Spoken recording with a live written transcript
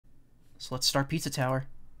So let's start Pizza Tower.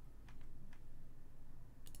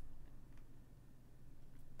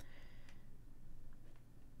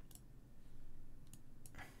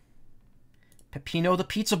 Peppino the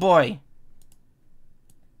Pizza Boy.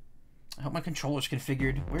 I hope my controller's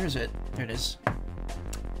configured. Where is it? There it is.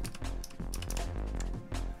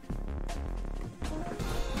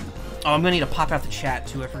 Oh, I'm gonna need to pop out the chat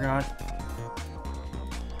too, I forgot.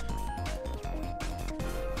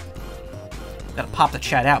 Gotta pop the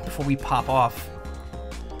chat out before we pop off.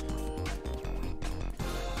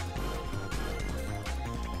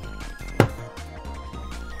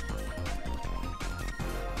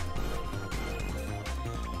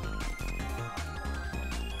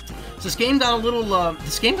 So this game got a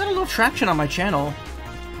little traction on my channel.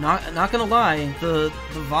 Not gonna lie, the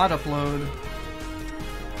VOD upload.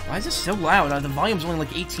 Why is this so loud? The volume's only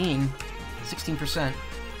like 16%.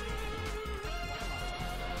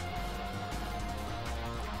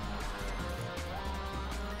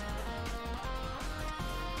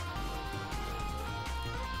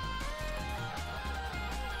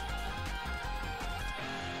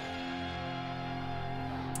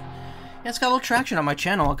 Yeah, it's got a little traction on my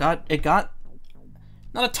channel. It got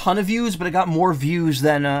not a ton of views, but it got more views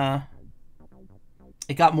than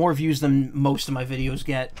most of my videos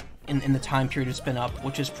get in the time period it's been up,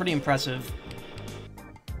 which is pretty impressive.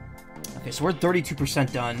 Okay, so we're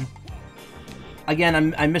 32% done.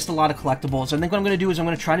 Again, I missed a lot of collectibles. I think what I'm going to do is I'm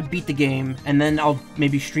going to try to beat the game, and then I'll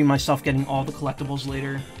maybe stream myself getting all the collectibles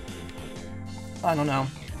later. I don't know.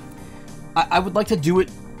 I would like to do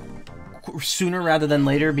it sooner rather than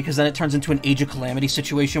later, because then it turns into an Age of Calamity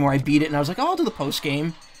situation where I beat it and I was like, oh, I'll do the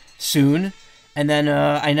post-game soon, and then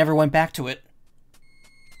I never went back to it.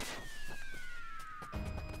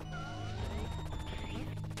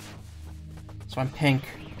 So I'm pink.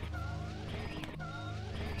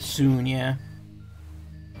 Soon, yeah.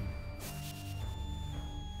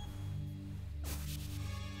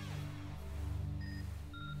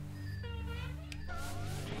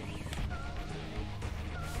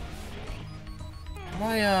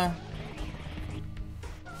 Why,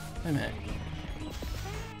 wait a minute.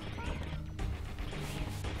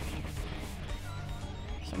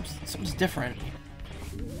 Something's different.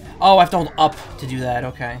 Oh, I have to hold up to do that,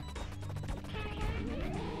 okay.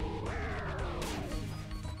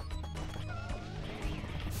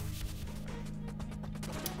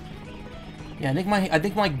 Yeah, I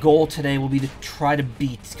think my goal today will be to try to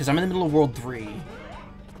beat, because I'm in the middle of World 3.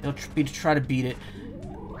 It'll be to try to beat it.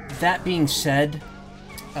 That being said,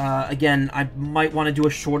 again, I might want to do a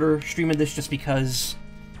shorter stream of this just because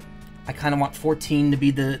I kind of want 14 to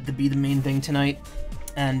be the main thing tonight,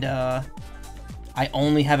 and I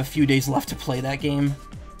only have a few days left to play that game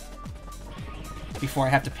before I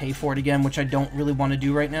have to pay for it again, which I don't really want to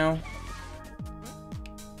do right now.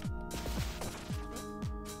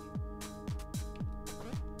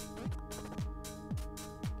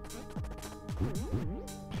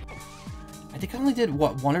 I think I only did,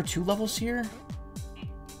 what, 1 or 2 levels here?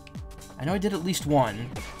 I know I did at least 1.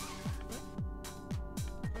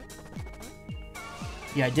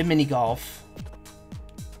 Yeah, I did mini golf.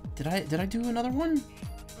 Did I do another one?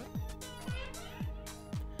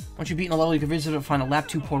 Once you've beaten a level, you can visit and find a lap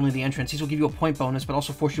 2 portal near the entrance. These will give you a point bonus, but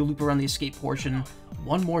also force you to loop around the escape portion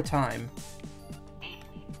one more time.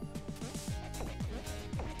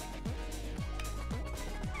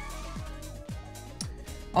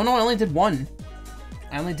 Oh no, I only did 1.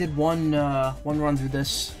 I only did one run through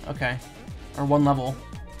this. Okay. Or 1 level.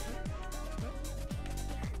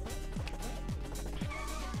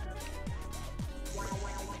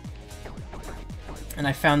 And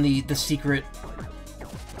I found the secret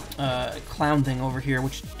clown thing over here,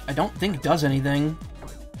 which I don't think does anything.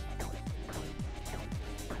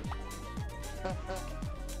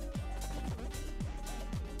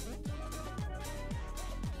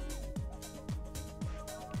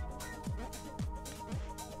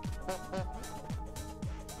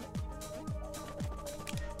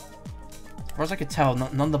 As far as I could tell,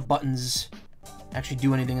 none of the buttons actually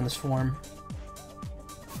do anything in this form.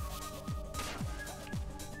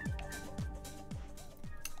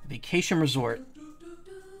 Vacation Resort.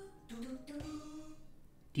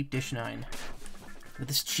 Deep Dish 9. With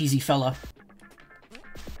this cheesy fella.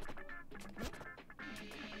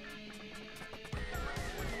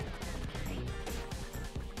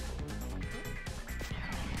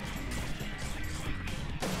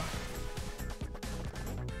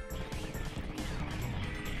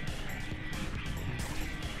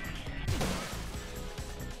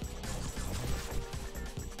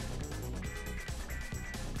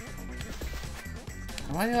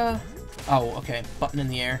 Oh, okay. Button in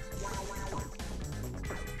the air.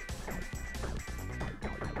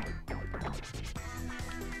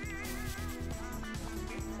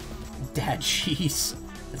 Dad cheese.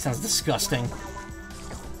 That sounds disgusting.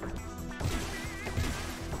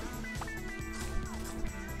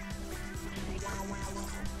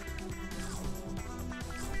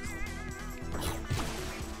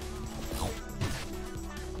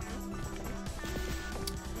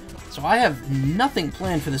 So I have nothing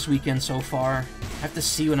planned for this weekend so far. I have to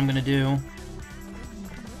see what I'm gonna do.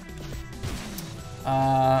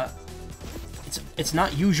 It's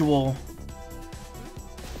not usual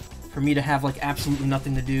for me to have like absolutely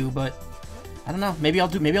nothing to do, but I don't know. Maybe I'll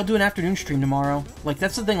do an afternoon stream tomorrow. Like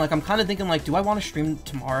that's the thing. Like I'm kind of thinking like, do I want to stream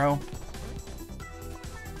tomorrow?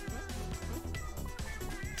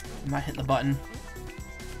 I might hit the button.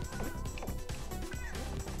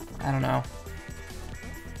 I don't know.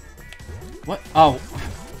 What? Oh.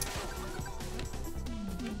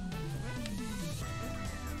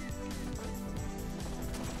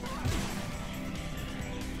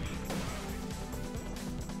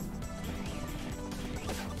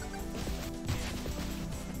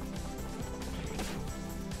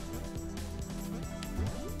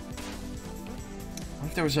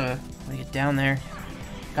 There was a... Let me get down there.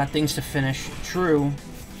 Got things to finish. True.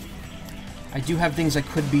 I do have things I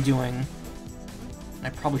could be doing. I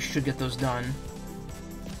probably should get those done.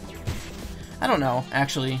 I don't know,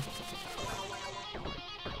 actually.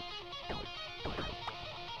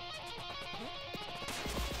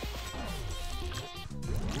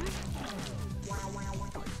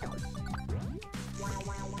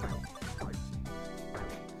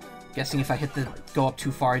 Guessing if I hit the go up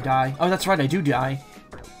too far, I die. Oh, that's right, I do die.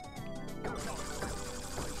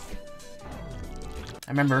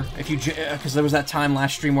 I remember, if you because there was that time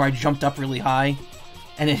last stream where I jumped up really high,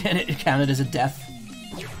 and it counted as a death.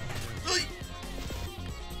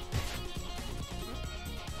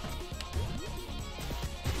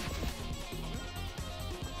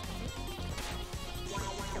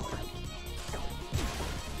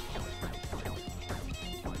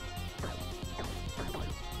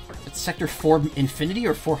 It's Sector 4 Infinity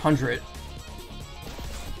or 400?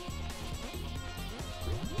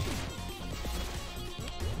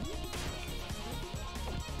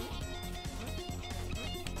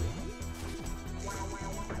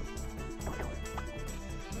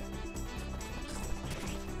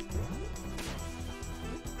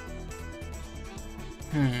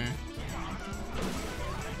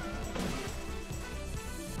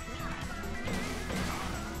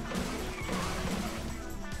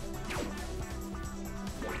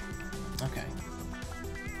 Okay.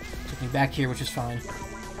 Took me back here, which is fine.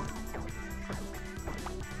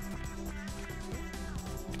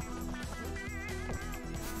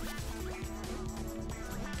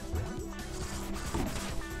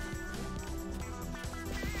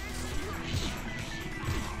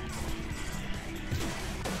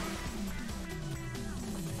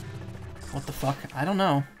 What the fuck? I don't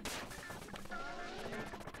know.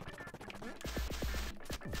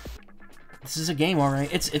 This is a game,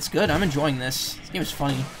 alright. It's good. I'm enjoying this. This game is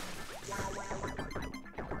funny.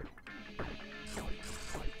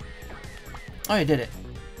 Oh, I did it.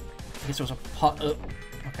 I guess there was a pot.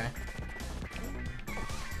 Okay.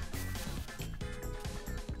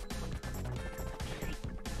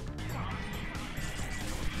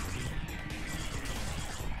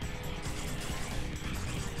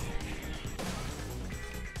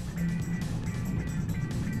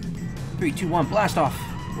 Three, two, one, blast off!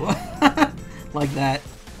 Like that.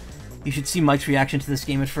 You should see Mike's reaction to this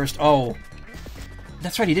game at first. Oh.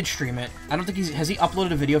 That's right, he did stream it. I don't think has he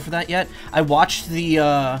uploaded a video for that yet? I watched the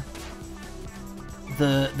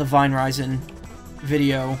Vine Ryzen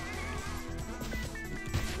video.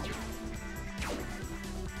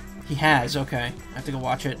 He has, okay. I have to go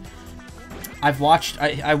watch it. I watched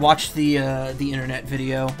the internet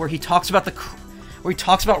video where he talks about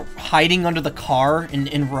hiding under the car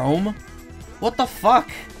in Rome. What the fuck?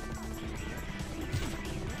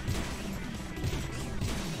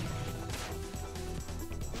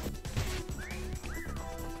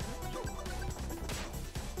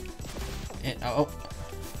 Oh.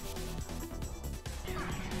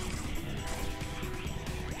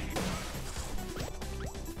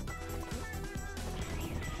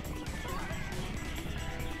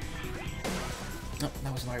 Oh,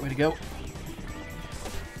 that wasn't the right way to go.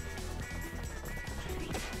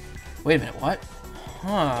 Wait a minute, what?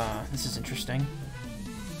 Huh, this is interesting.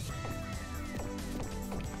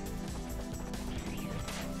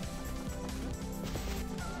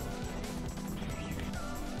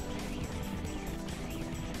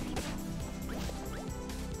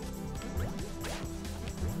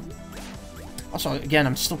 Also, again,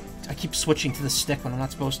 I keep switching to the stick when I'm not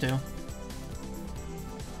supposed to.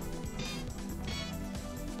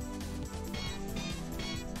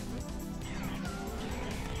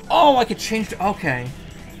 Oh, I could change... Okay.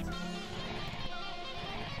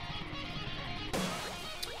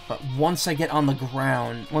 But once I get on the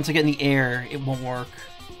ground, once I get in the air, it won't work.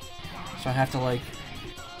 So I have to, like...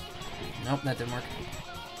 Nope, that didn't work.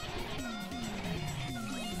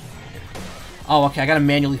 Oh, okay, I gotta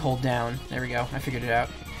manually hold down. There we go, I figured it out.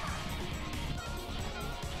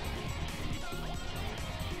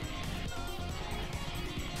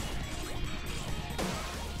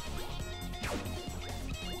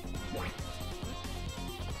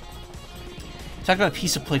 Talked about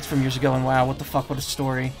pizza plates from years ago, and wow, what the fuck, what a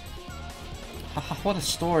story. Haha, what a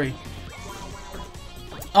story.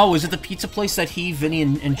 Oh, is it the pizza place that he, Vinny,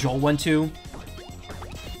 and Joel went to?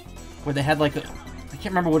 Where they had like a... I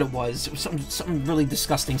can't remember what it was. It was something really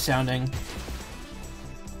disgusting sounding.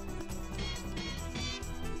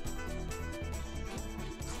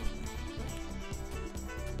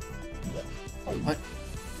 What?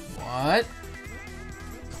 What?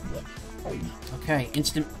 Okay,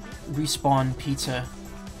 instant respawn pizza.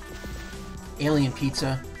 Alien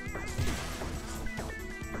pizza.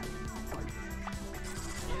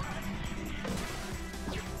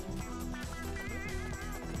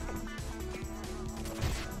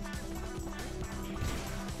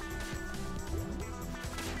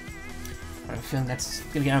 I have a feeling that's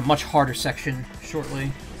gonna get a much harder section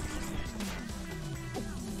shortly.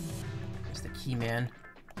 There's the key man.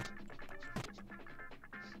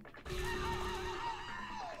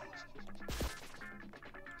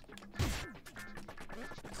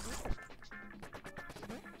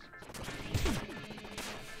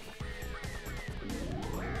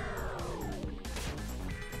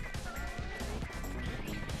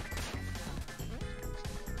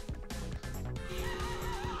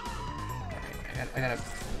 I gotta...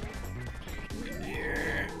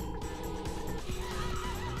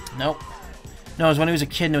 Nope. No, it was when he was a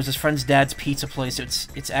kid and it was his friend's dad's pizza place.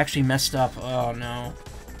 It's actually messed up. Oh, no.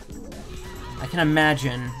 I can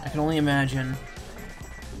imagine. I can only imagine.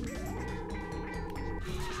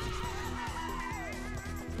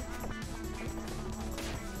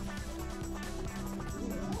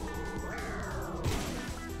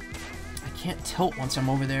 I can't tilt once I'm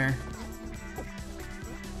over there.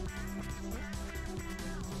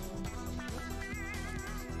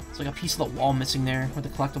 Like a piece of the wall missing there, where the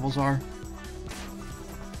collectibles are.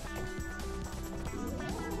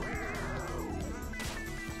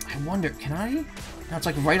 I wonder, can I? No, it's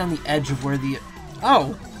like right on the edge of where the...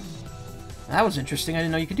 Oh! That was interesting, I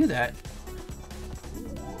didn't know you could do that.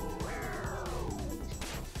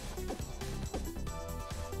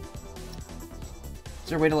 Is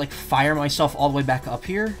there a way to, like, fire myself all the way back up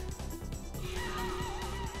here?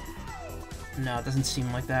 No, it doesn't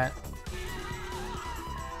seem like that.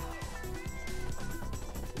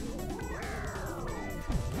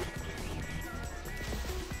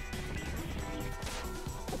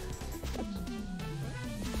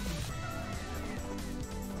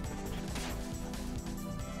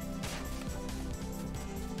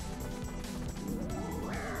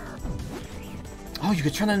 Oh, you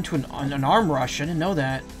could turn that into an arm rush. I didn't know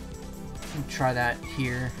that. Let me try that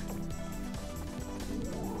here.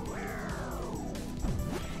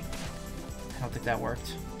 I don't think that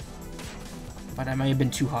worked. But I might have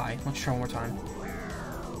been too high. Let's try one more time.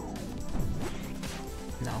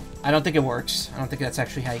 No. I don't think it works. I don't think that's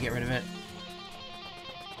actually how you get rid of it.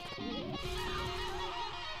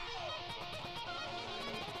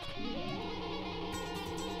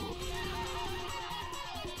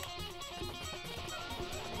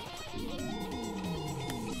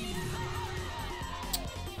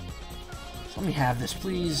 Let me have this,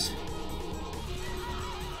 please.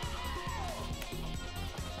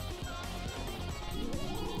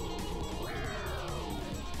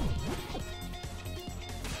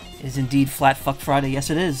 It is indeed Flat Fuck Friday.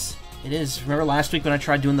 Yes, it is. It is. Remember last week when I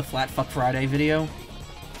tried doing the Flat Fuck Friday video?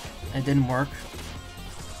 And it didn't work.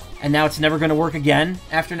 And now it's never going to work again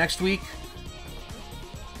after next week?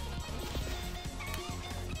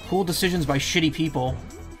 Cool decisions by shitty people.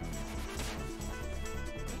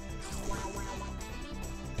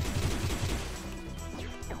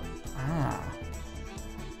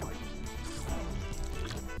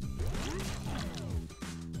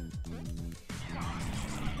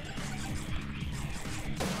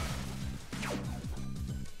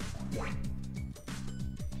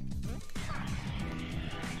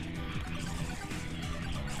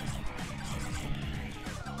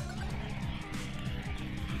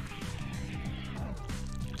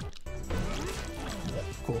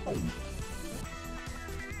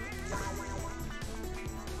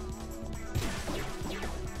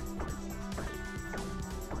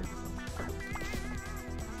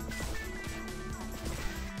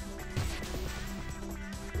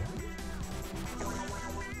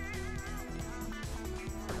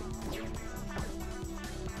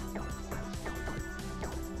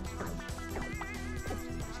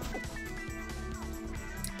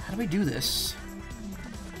 we do this?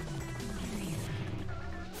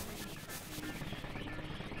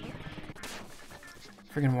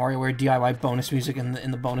 Friggin' WarioWare DIY bonus music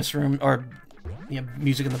in the bonus room, or yeah,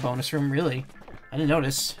 music in the bonus room. Really, I didn't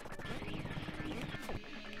notice.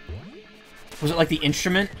 Was it like the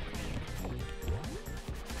instrument?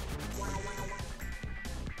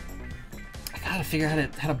 I gotta figure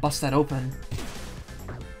out how to bust that open.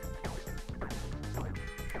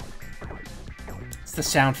 It's the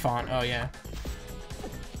sound font. Oh yeah.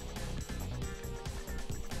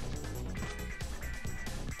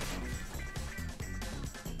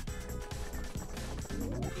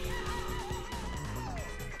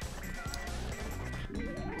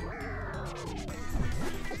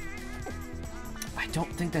 I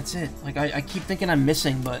don't think that's it. Like, I keep thinking I'm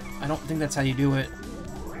missing, but I don't think that's how you do it.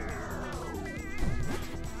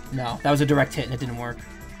 No, that was a direct hit and it didn't work.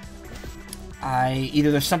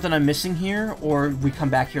 Either there's something I'm missing here, or we come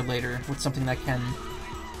back here later with something that can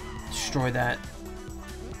destroy that.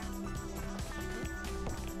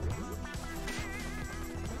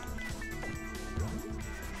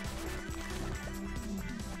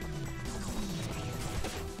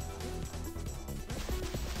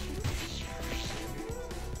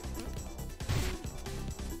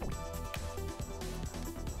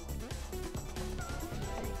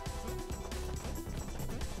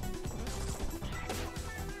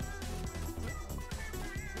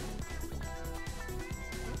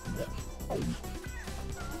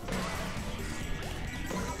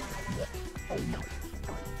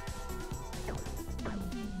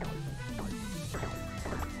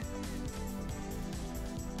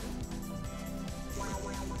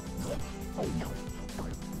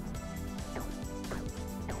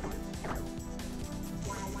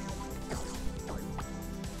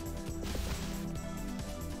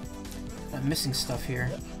 I'm missing stuff here.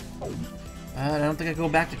 I don't think I go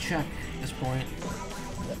back to check at this point.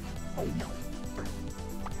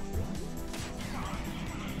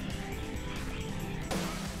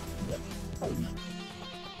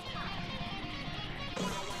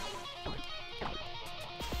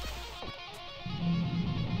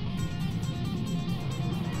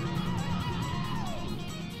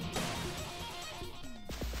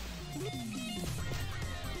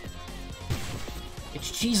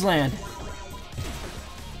 It's Cheeseland!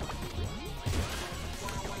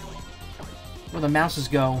 Where the mouses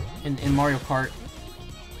go in Mario Kart.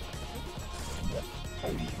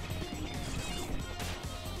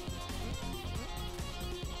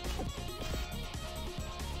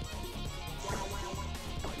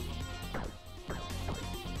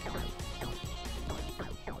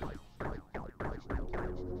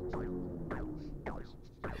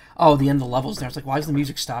 Oh, the end of the level's there. It's like, why is the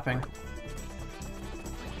music stopping?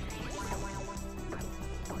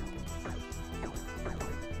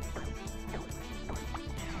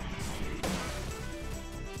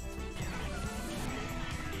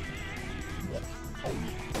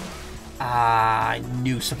 I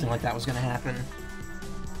knew something like that was going to happen.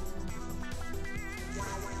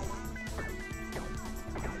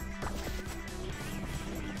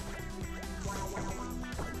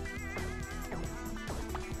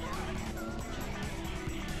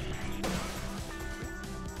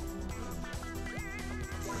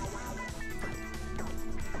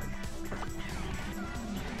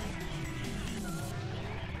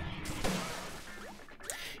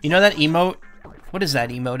 You know that emote? What is that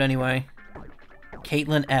emote anyway?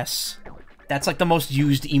 Caitlyn S. That's like the most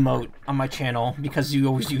used emote on my channel because you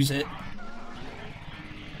always use it.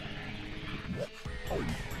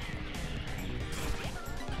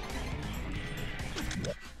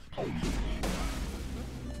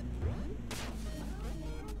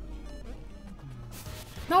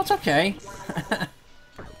 No, it's okay.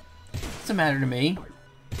 Doesn't matter to me.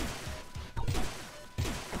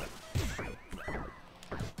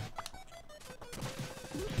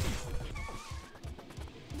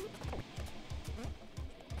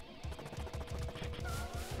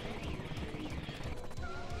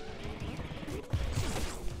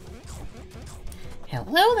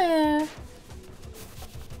 Hello there!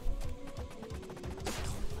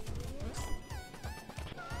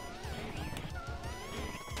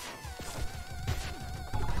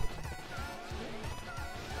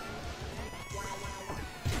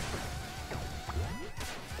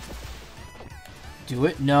 Do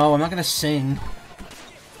it? No, I'm not gonna sing.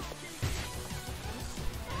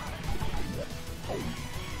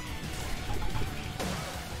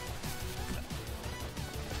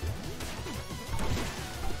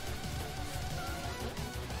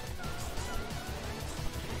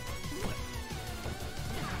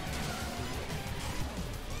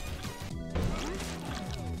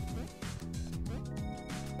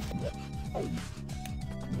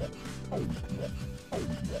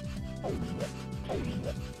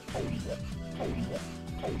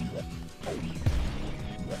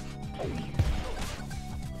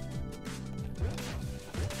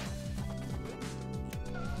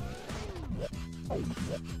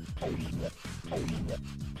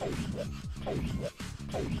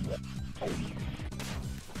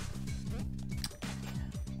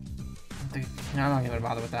 No, I'm not gonna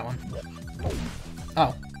bother with that one.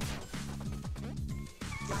 Oh.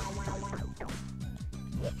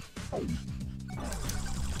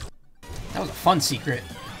 That was a fun secret.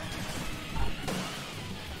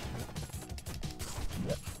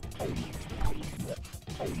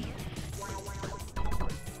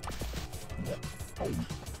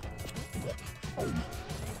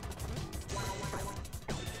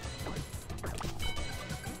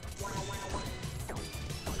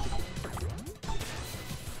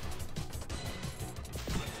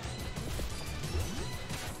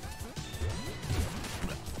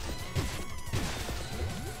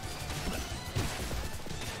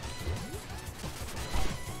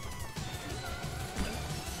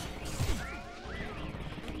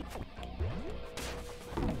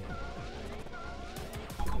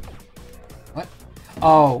 What?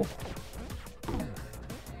 Oh.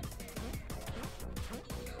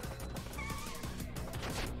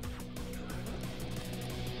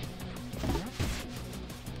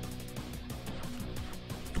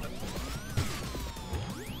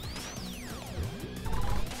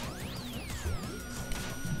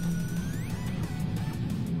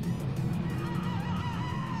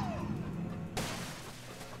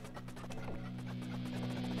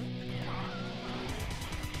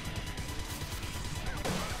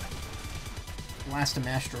 Blast them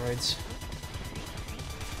asteroids.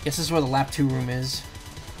 Guess this is where the lap 2 room is.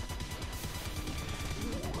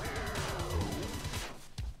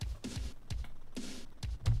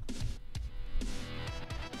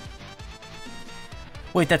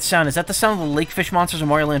 Wait, that sound, is that the sound of the lakefish monsters in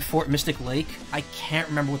Mario Land Fort Mystic Lake? I can't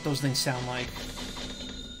remember what those things sound like.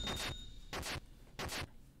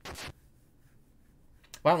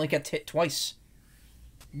 Wow, I only got hit twice.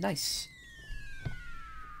 Nice.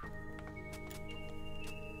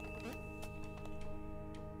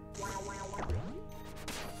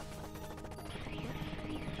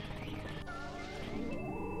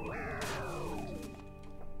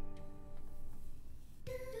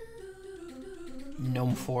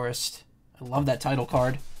 Gnome Forest. I love that title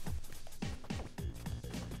card.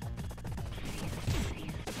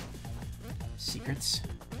 Secrets.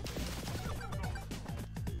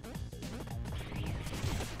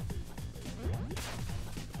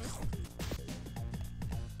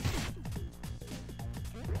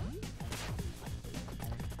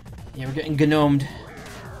 Yeah, we're getting gnomed.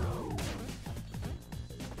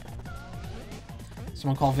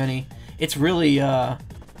 Someone call Vinny. It's really,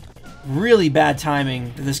 really bad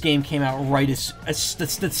timing that this game came out right as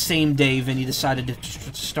the same day Vinny decided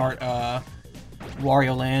to start,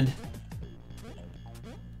 Wario Land.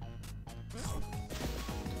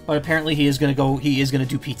 But apparently he is gonna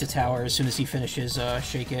do Pizza Tower as soon as he finishes,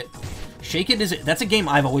 Shake It. Shake It that's a game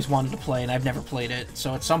I've always wanted to play and I've never played it,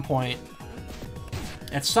 so at some point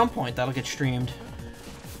that'll get streamed.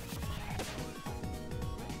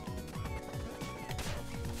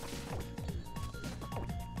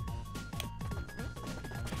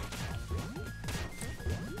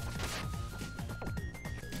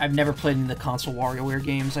 I've never played any of the console WarioWare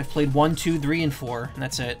games. I've played 1, 2, 3, and 4, and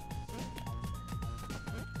that's it.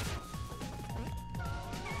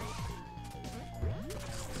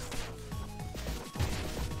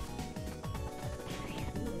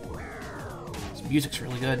 This music's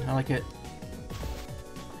really good. I like it.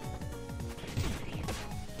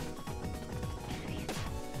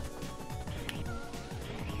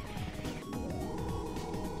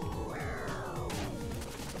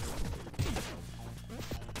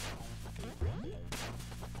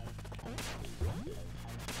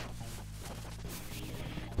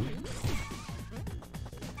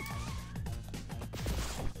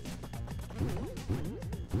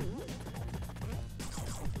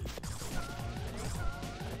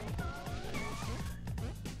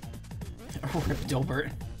 Rip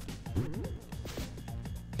Dilbert.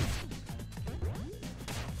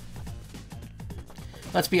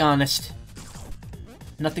 Let's be honest.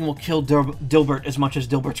 Nothing will kill Dilbert as much as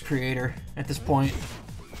Dilbert's creator at this point.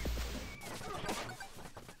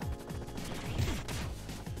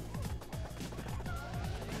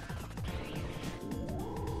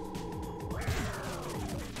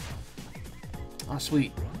 Oh,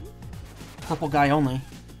 sweet. Purple guy only.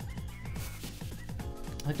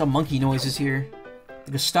 I like the monkey noises here.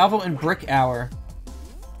 The Gustavo and Brick Hour.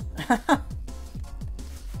 Okay,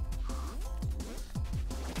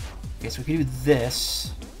 so we can do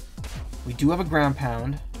this. We do have a ground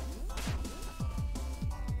pound.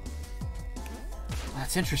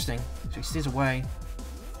 That's interesting. So he stays away.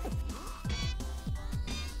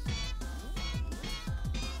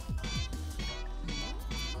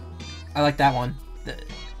 I like that one.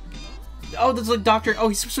 Oh, that's like Doctor...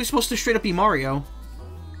 Oh, so he's supposed to straight up be Mario.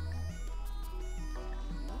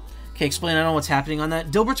 Okay, explain. I don't know what's happening on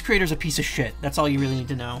that. Dilbert's creator's a piece of shit. That's all you really need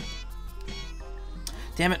to know.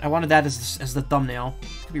 Damn it, I wanted that as the thumbnail.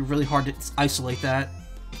 It could be really hard to isolate that.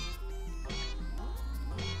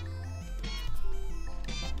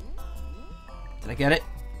 Did I get it?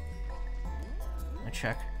 Let me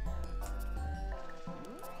check.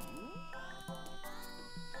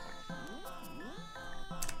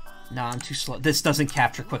 Nah, I'm too slow. This doesn't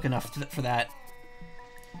capture quick enough for that.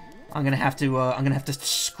 I'm gonna have to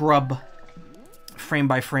scrub frame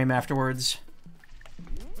by frame afterwards.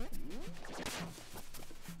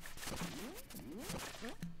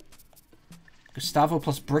 Gustavo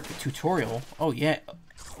plus brick tutorial. Oh yeah.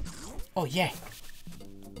 Oh yeah.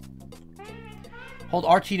 Hold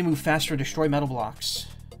RT to move faster and destroy metal blocks.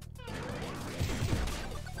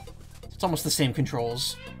 It's almost the same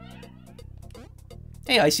controls.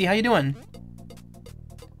 Hey Icy, how you doing?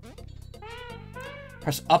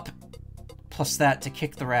 Press up plus that to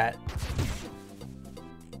kick the rat.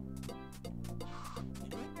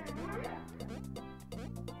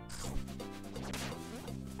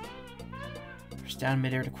 Press down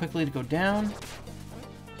midair to quickly to go down.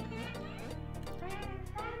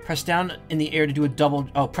 Press down in the air to do a double...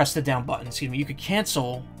 Oh, press the down button, excuse me. You could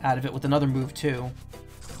cancel out of it with another move, too.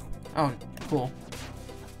 Oh, cool.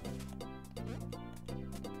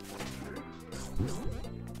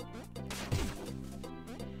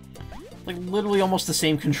 Like, literally almost the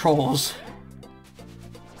same controls.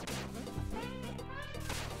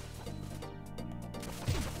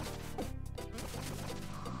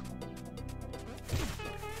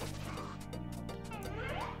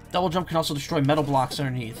 Double jump can also destroy metal blocks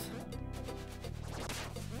underneath.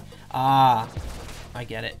 Ah, I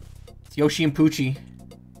get it. It's Yoshi and Poochie.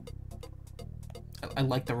 I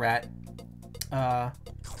like the rat.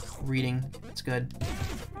 Reading. It's good.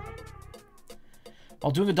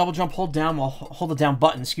 While doing a double jump, hold the down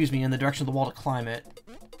button, excuse me, in the direction of the wall to climb it.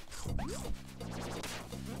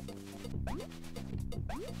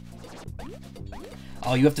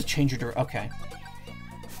 Oh, you have to change your direction. Okay.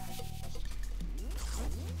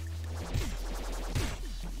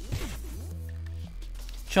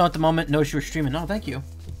 Chilling at the moment. Noticed you were streaming. Oh, thank you.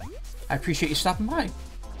 I appreciate you stopping by.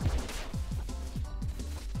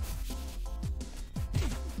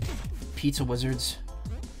 Pizza wizards.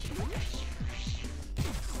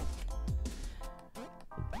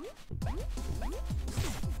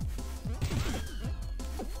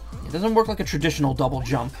 It doesn't work like a traditional double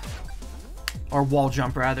jump. Or wall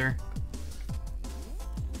jump, rather.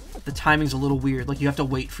 The timing's a little weird. Like, you have to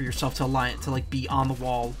wait for yourself to align it to, like, be on the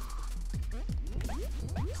wall.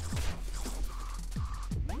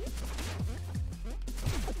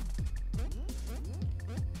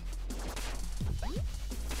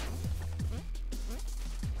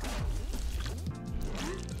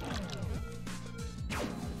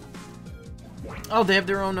 Oh, they have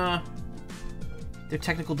their own, their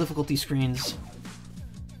technical difficulty screens.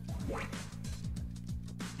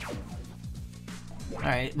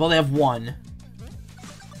 Alright, well, they have one.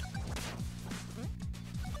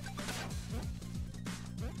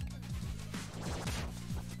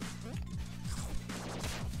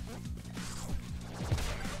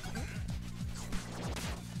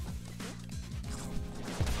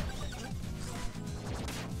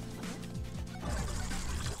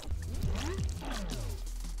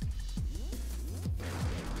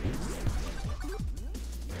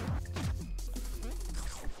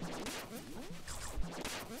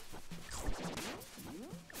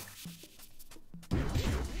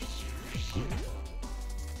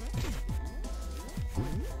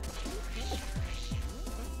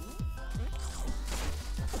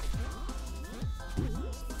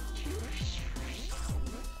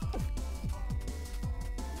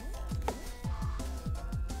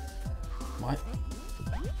 What?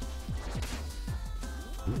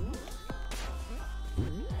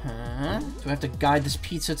 Huh? Do I have to guide this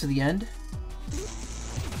pizza to the end?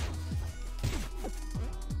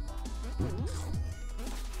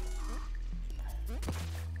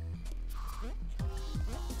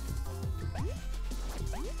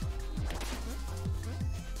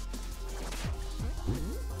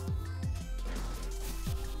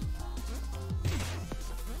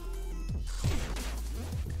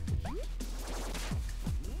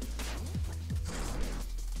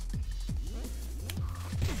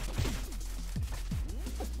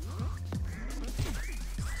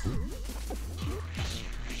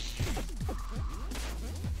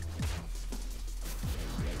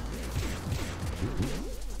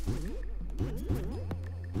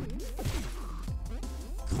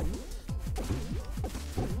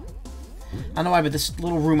 I don't know why, but this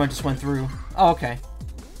little room I just went through... Oh, okay.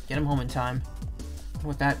 Get him home in time. I don't know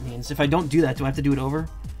what that means. If I don't do that, do I have to do it over?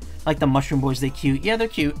 Like the Mushroom Boys, they cute. Yeah, they're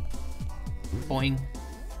cute. Boing.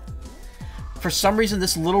 For some reason,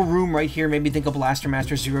 this little room right here made me think of Blaster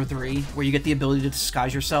Master 03, where you get the ability to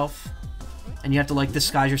disguise yourself. And you have to, like,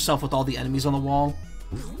 disguise yourself with all the enemies on the wall.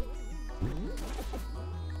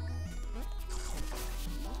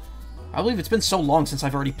 I believe it's been so long since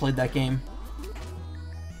I've already played that game.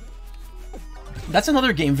 That's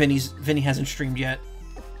another game Vinny hasn't streamed yet.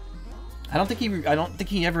 I don't think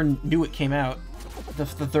he ever knew it came out. The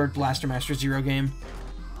third Blaster Master Zero game.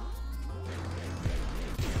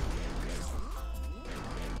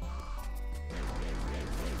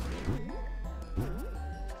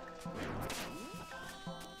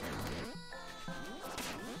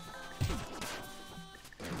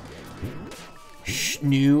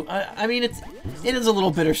 New. I mean, it is a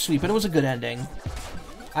little bittersweet, but it was a good ending.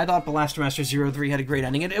 I thought Blaster Master 03 had a great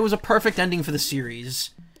ending. It was a perfect ending for the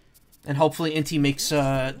series. And hopefully Inti makes,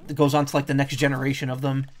 goes on to, like, the next generation of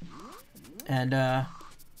them. And,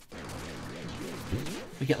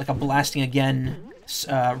 we get, like, a Blasting Again,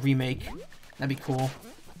 remake. That'd be cool.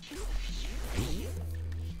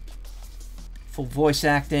 Full voice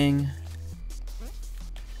acting.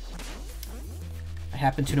 I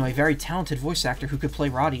happen to know a very talented voice actor who could play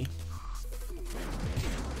Roddy.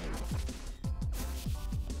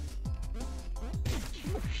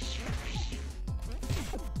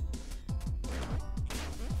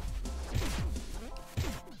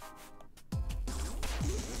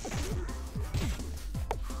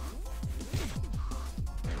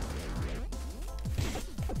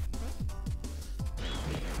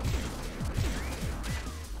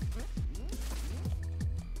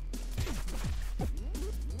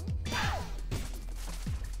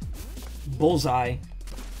 Bullseye.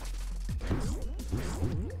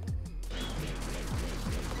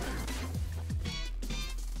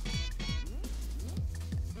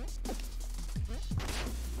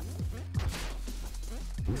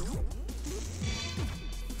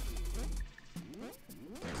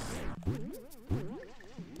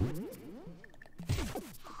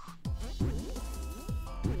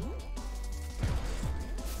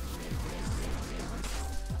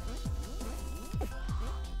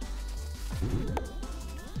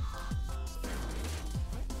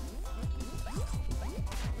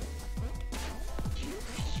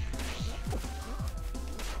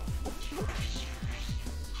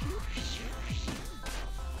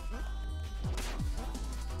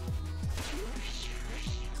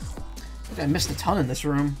 I missed a ton in this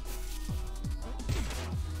room.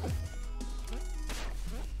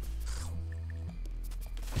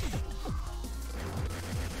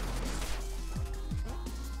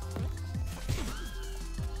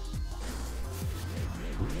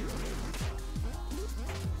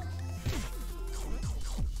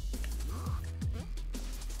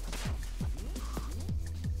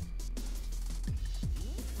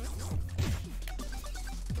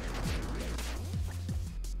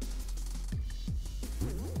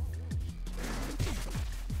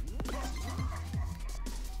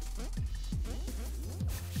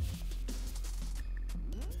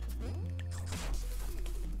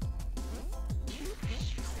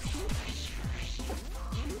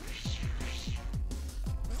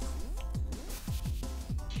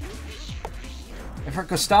 I've hurt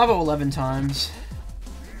Gustavo 11 times.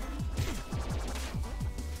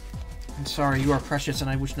 I'm sorry, you are precious and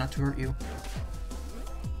I wish not to hurt you.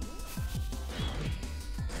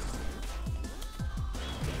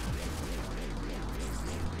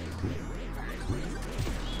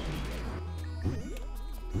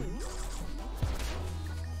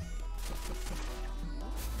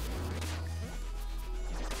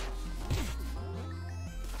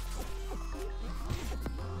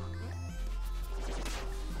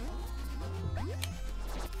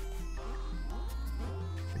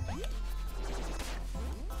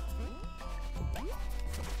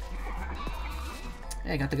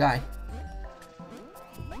 Hey, I got the guy.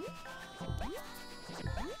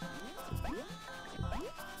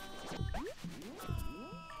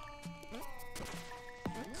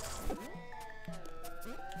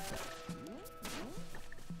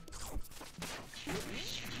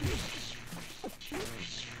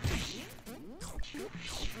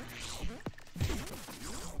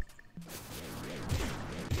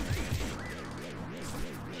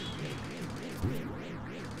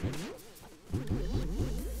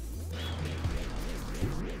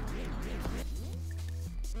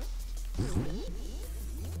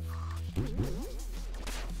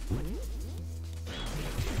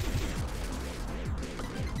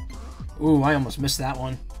 Ooh, I almost missed that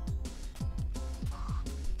one.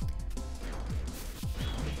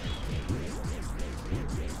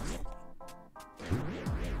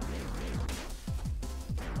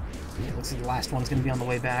 Yeah, looks like the last one's gonna be on the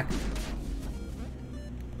way back.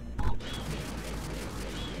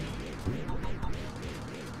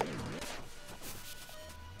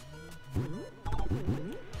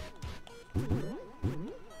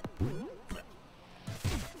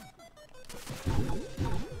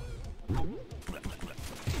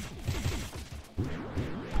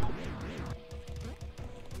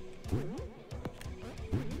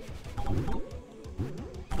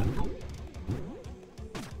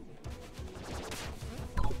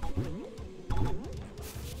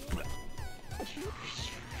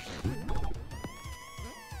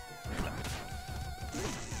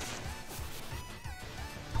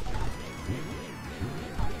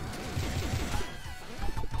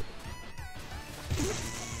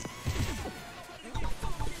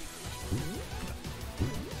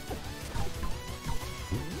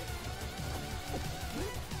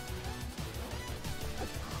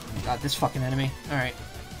 God, this fucking enemy. Alright.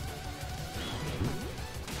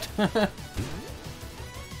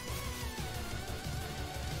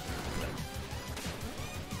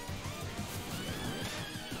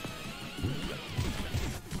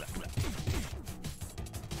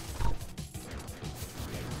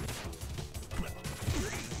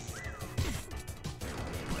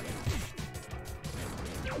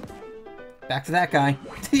 Back to that guy.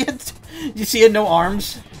 You see, he had no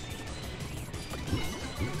arms.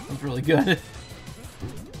 That's really good.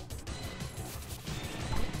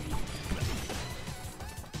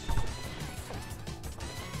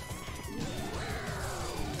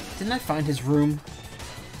 Didn't I find his room?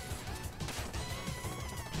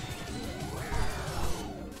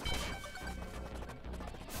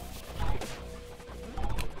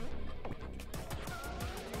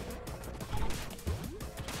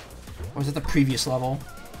 Or was it the previous level?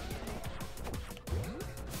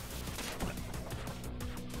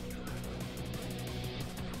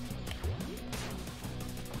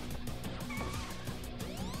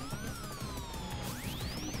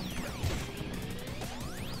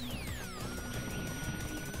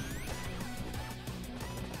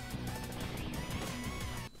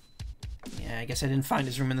 Yeah, I guess I didn't find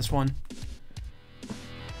his room in this one.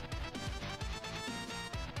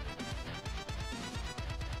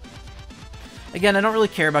 Again, I don't really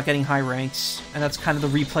care about getting high ranks, and that's kind of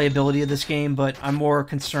the replayability of this game, but I'm more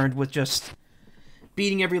concerned with just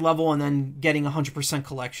beating every level and then getting 100%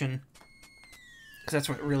 collection. Because that's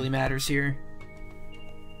what really matters here.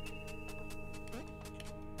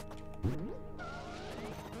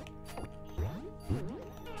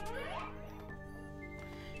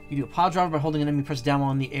 You do a pile driver by holding an enemy pressed down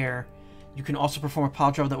while in the air. You can also perform a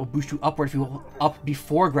pile driver that will boost you upward if you will up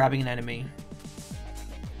before grabbing an enemy.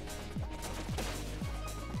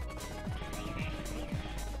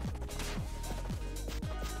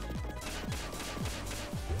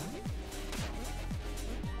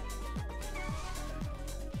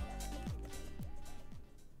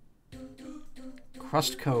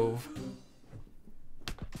 Crust Cove.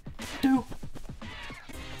 Do.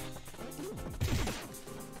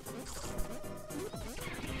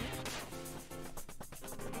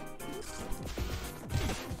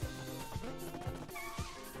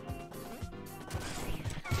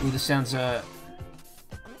 Ooh, this sounds very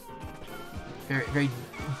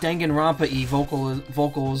Danganronpa-y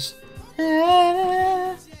vocals.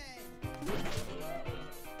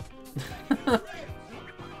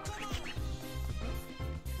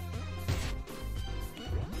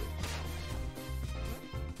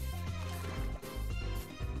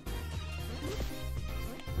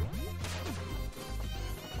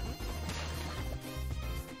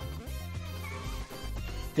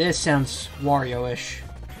 This sounds Wario-ish.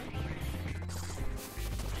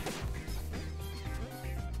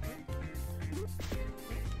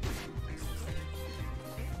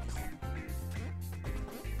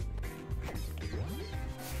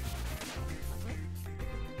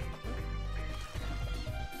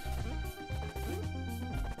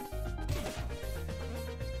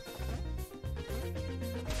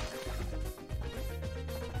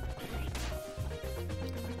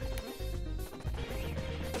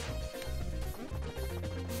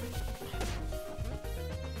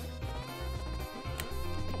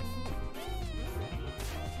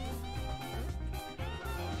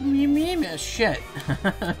 Shit.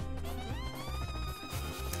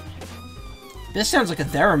 This sounds like a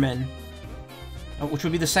theremin, which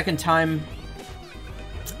would be the second time.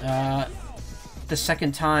 Not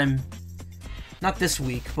this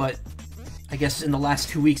week, but I guess in the last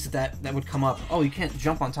 2 weeks that would come up. Oh, you can't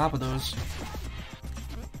jump on top of those.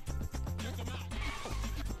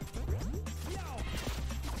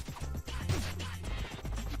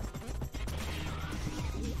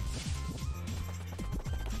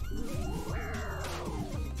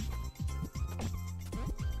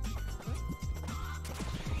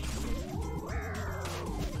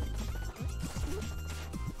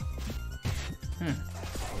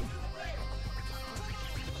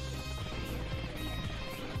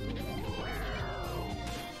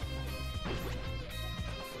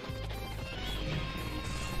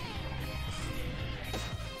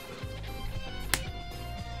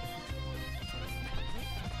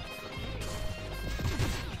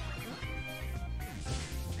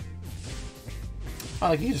 Oh,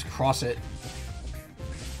 like you can just cross it.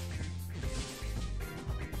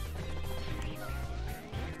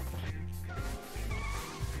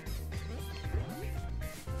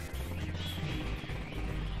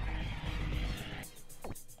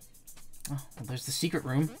 Oh, well, there's the secret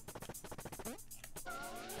room.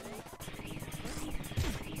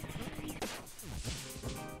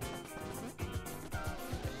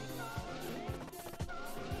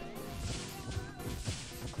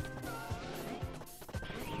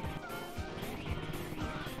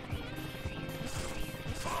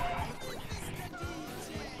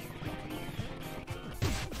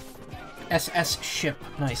 SS ship.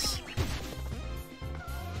 Nice.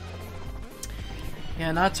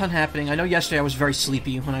 Yeah, not a ton happening. I know yesterday I was very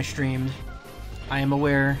sleepy when I streamed. I am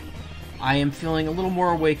aware. I am feeling a little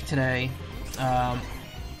more awake today. And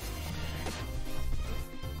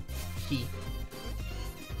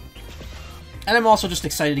I'm also just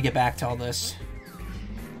excited to get back to all this.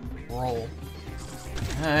 Roll.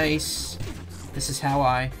 Nice. This is how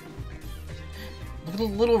I... Look at the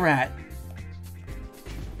little rat.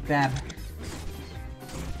 Bab.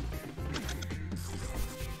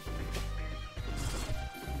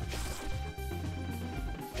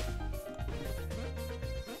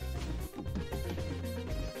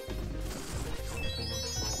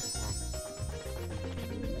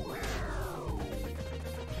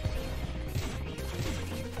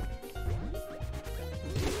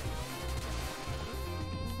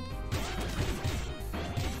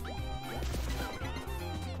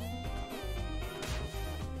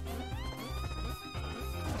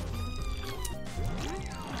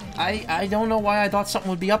 I don't know why I thought something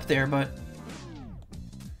would be up there, but...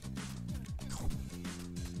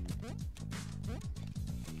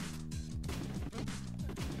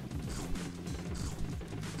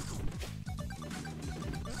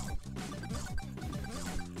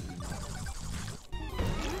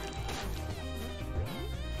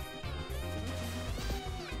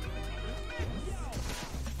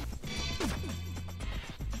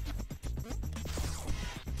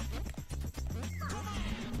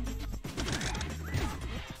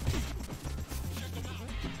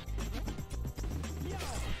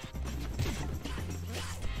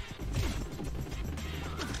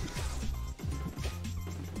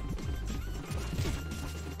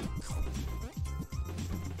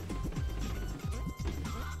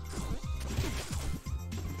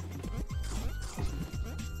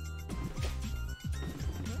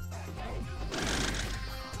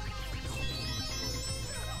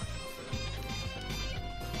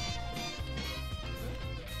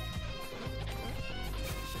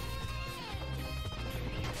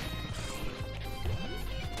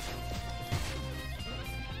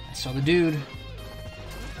 So the dude.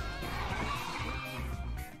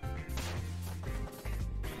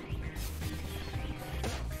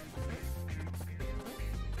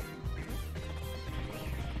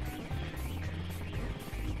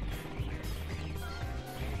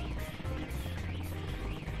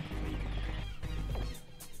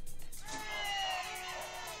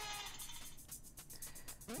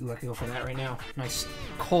 Ooh, I can go for that right now. Nice,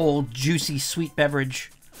 cold, juicy, sweet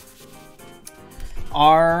beverage.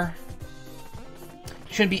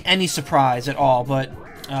 Shouldn't be any surprise at all, but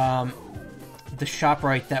the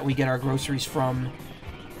ShopRite that we get our groceries from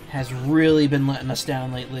has really been letting us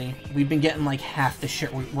down lately. We've been getting like half the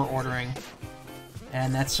shit we're ordering,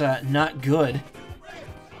 and that's not good.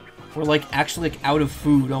 We're like actually like out of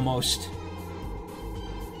food almost.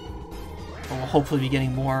 But we'll hopefully be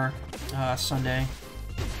getting more Sunday.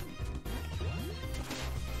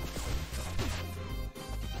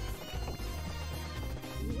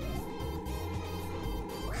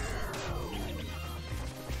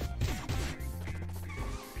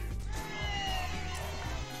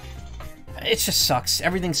 It just sucks.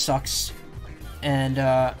 Everything sucks. And,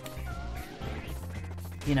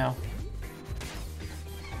 you know,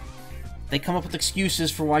 they come up with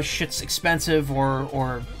excuses for why shit's expensive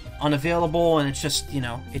or unavailable, and it's just, you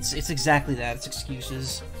know, it's exactly that. It's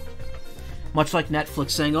excuses. Much like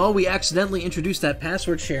Netflix saying, oh, we accidentally introduced that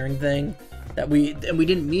password sharing thing that we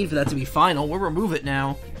didn't mean for that to be final. We'll remove it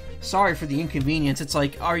now. Sorry for the inconvenience. It's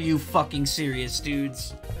like, are you fucking serious,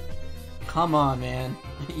 dudes? Come on, man.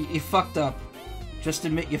 You fucked up. Just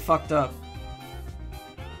admit you fucked up.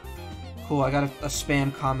 Cool, I got a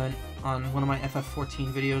spam comment on one of my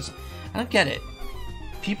FF14 videos. I don't get it.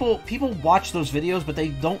 People watch those videos, but they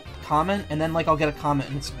don't comment, and then, like, I'll get a comment,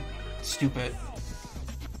 and it's stupid.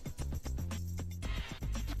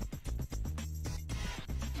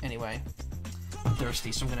 Anyway, I'm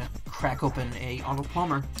thirsty, so I'm gonna crack open a Arnold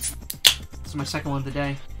Palmer. This is my second one of the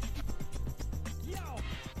day.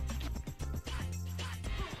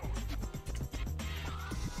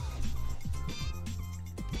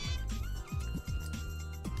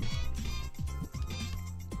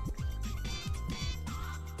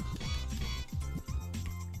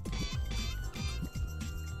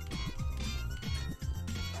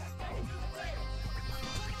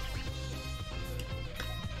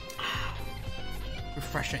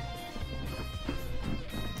 refreshing.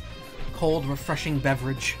 Cold, refreshing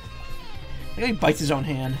beverage. I think he bites his own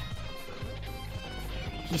hand.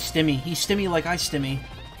 He's stimmy. He's stimmy like I stimmy.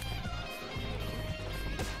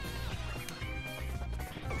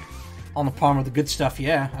 Arnold Palmer, the good stuff,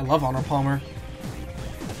 yeah. I love Arnold Palmer.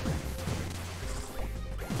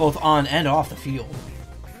 Both on and off the field.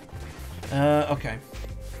 Okay.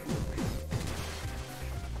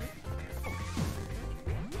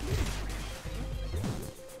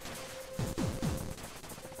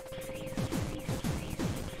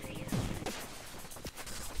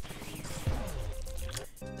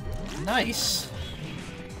 Nice.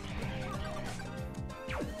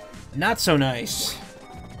 Not so nice.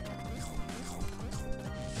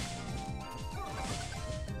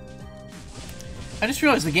 I just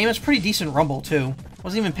realized the game has pretty decent rumble, too.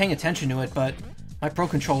 Wasn't even paying attention to it, but my Pro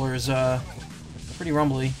Controller is, pretty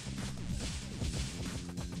rumbly.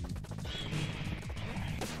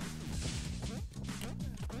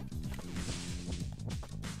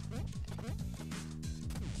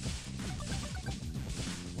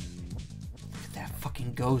 Look at that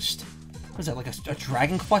fucking ghost. What is that, like a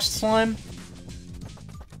Dragon Quest slime?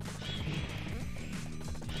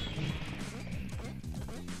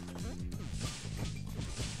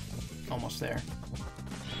 Almost there.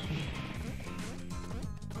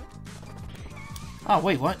 Oh,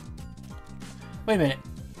 wait, what? Wait a minute.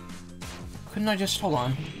 Couldn't I just... hold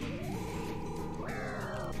on.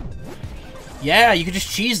 Yeah, you could just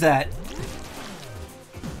cheese that.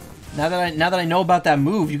 Now that I know about that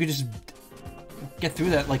move, you could just get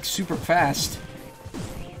through that, like, super fast.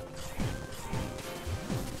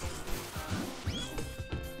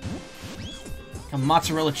 A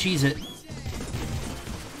mozzarella cheese it.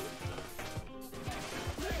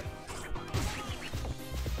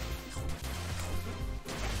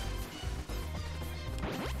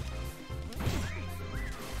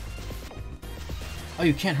 Oh,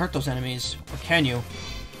 you can't hurt those enemies. Or can you?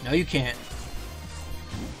 No, you can't.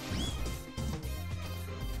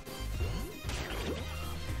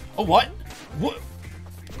 Oh, what? What?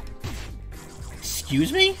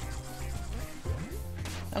 Excuse me?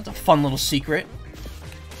 That's a fun little secret.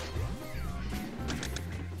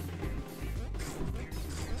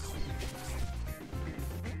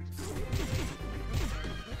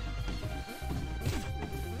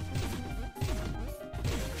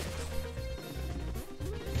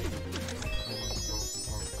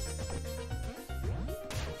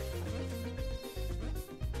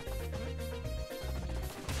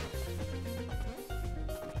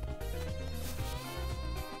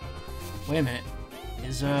 Wait a minute.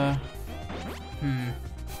 Is, nah.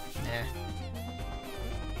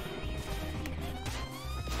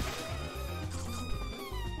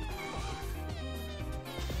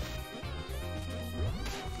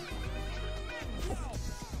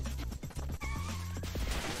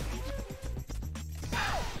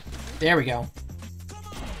 There we go.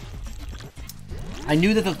 I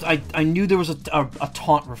knew that I knew there was a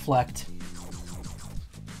taunt reflect.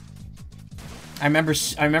 I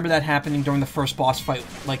remember that happening during the first boss fight,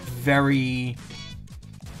 like, very...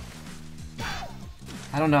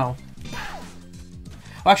 I don't know.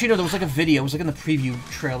 Oh, actually, no, there was, like, a video. It was, like, in the preview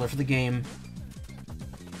trailer for the game.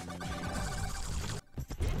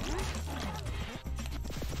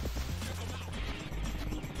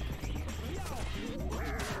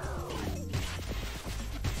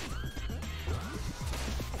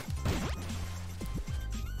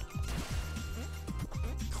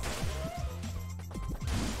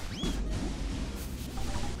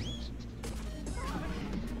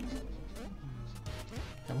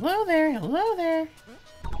 Hello there, hello there.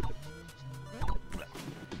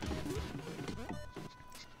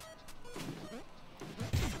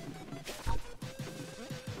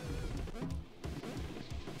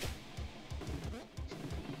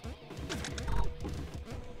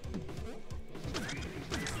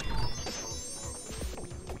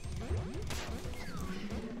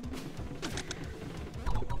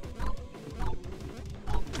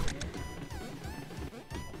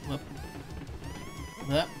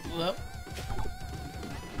 Whoop.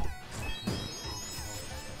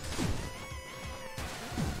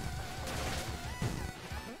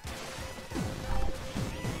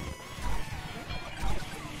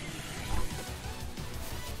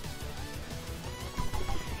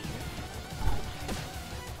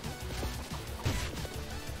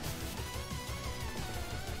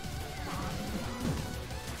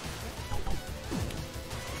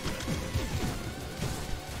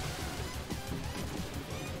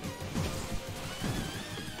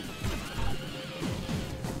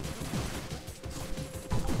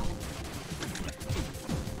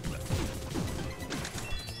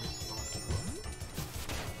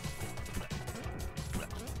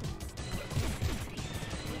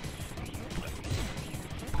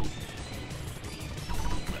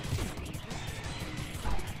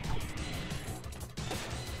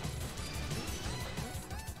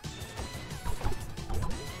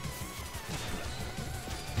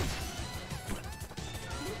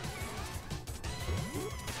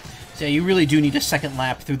 So yeah, you really do need a second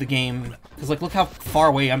lap through the game. Because, like, look how far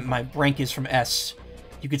away my rank is from S.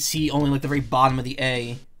 You could see only, like, the very bottom of the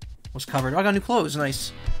A was covered. Oh, I got new clothes.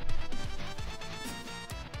 Nice.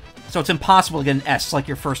 So it's impossible to get an S, like,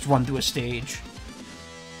 your first run through a stage.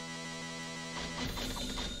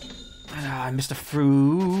 Ah, I missed a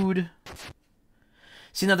food.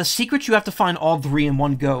 See, now the secret, you have to find all 3 in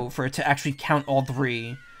one go for it to actually count all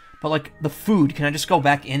 3. But, like, the food, can I just go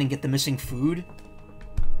back in and get the missing food?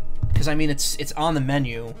 Because, I mean, it's on the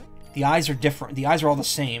menu. The eyes are different. The eyes are all the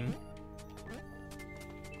same.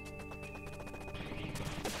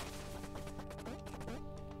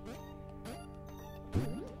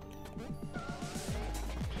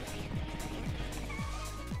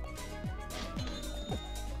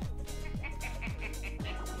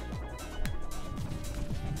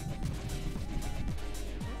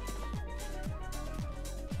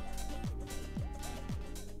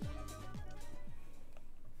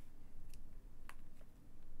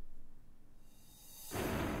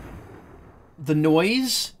 The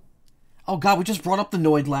noise? Oh god, we just brought up the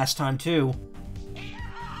Noid last time, too.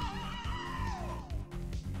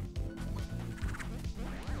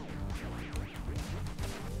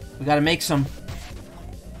 We gotta make some.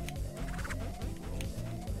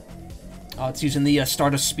 Oh, it's using the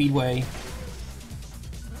Stardust Speedway.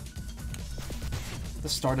 The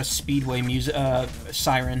Stardust Speedway music,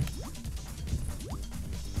 siren.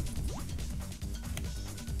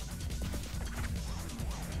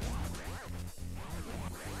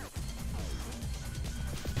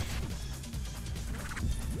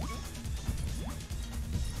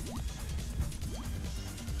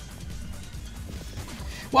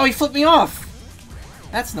 Wow, he flipped me off!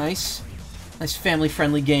 That's nice. Nice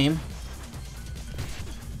family-friendly game.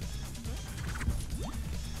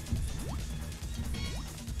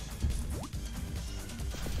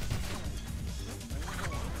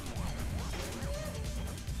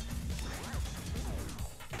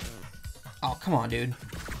 Oh, come on, dude.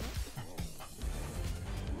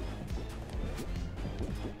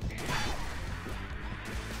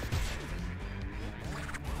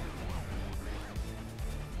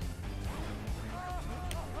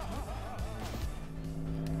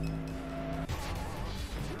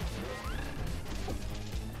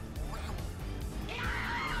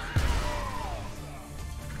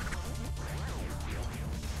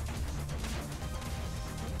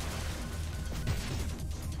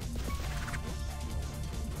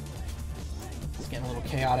 Getting a little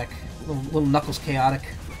chaotic. Little Knuckles chaotic.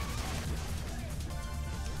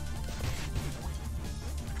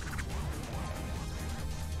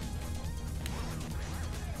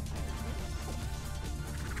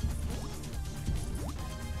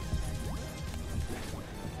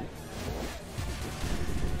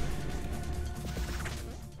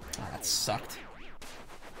 Oh, that sucked.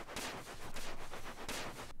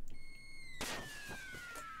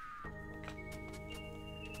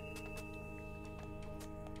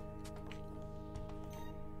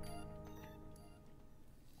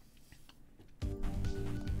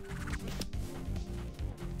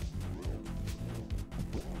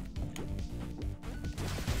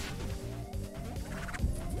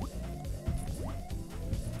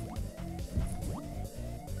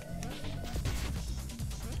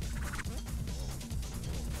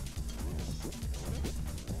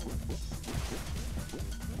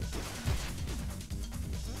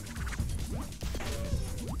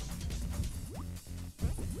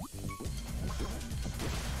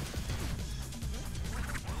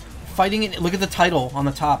 Fighting it. Look at the title on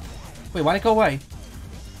the top. Wait, why'd it go away?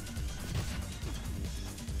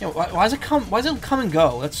 Yeah, why does it come? Why does it come and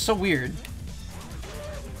go? That's so weird.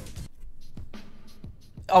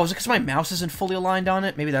 Oh, is it because my mouse isn't fully aligned on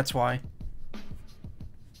it? Maybe that's why. It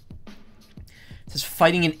says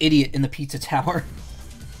fighting an idiot in the pizza tower.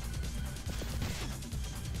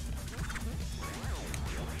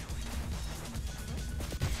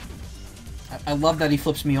 I love that he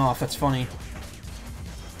flips me off. That's funny.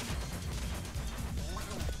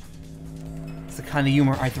 It's the kind of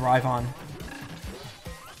humor I thrive on.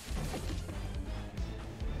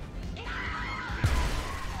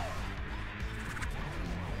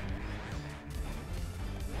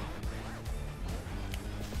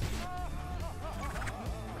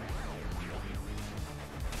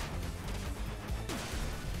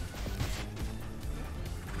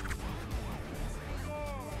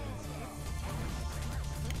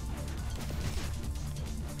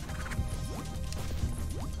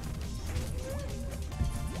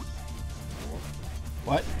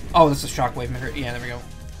 What? Oh, this is shockwave. Yeah, there we go.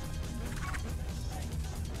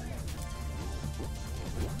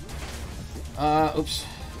 Oops.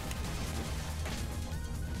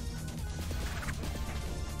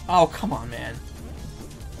 Oh, come on, man.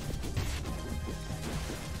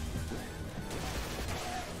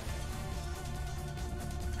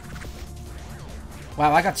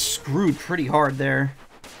 Wow, I got screwed pretty hard there.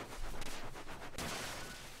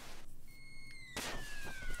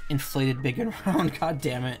 Inflated big and round, god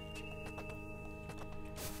damn it.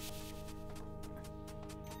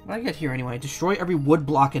 What did I get here anyway? Destroy every wood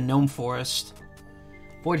block in Gnome Forest.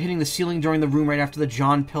 Avoid hitting the ceiling during the room right after the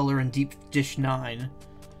John Pillar in Deep Dish 9.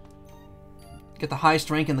 Get the highest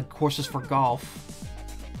rank in the courses for golf.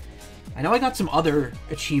 I know I got some other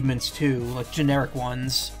achievements too, like generic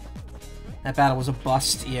ones. That battle was a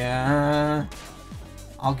bust, yeah.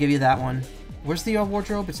 I'll give you that one. Where's the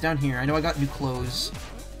wardrobe? It's down here. I know I got new clothes.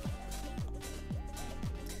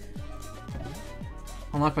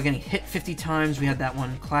 Unlocked by getting hit 50 times. We had that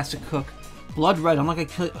one. Classic Cook. Blood Red.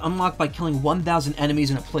 Unlocked by killing 1,000 enemies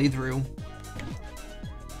in a playthrough.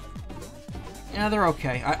 Yeah, they're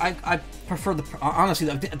okay. I prefer the... Honestly,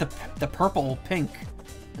 the purple pink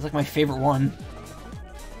is like my favorite one.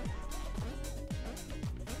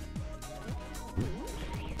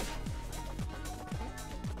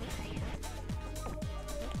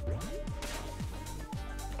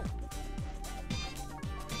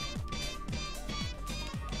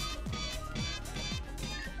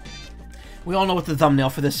 We all know what the thumbnail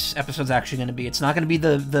for this episode is actually going to be. It's not going to be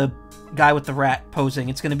the guy with the rat posing.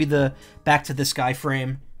 It's going to be the back to this guy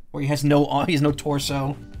frame where he has no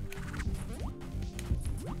torso.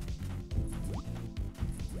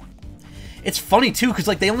 It's funny too because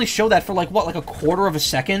like they only show that for like what, like a quarter of a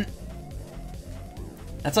second.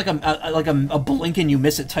 That's like a blink and you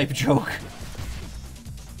miss it type joke.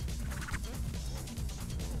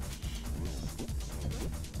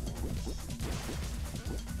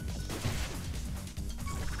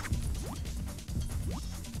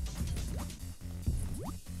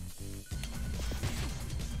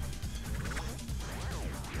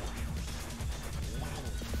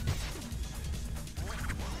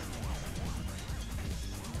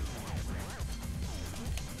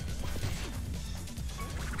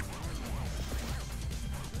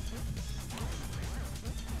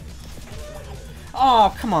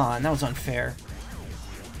 Oh, come on. That was unfair.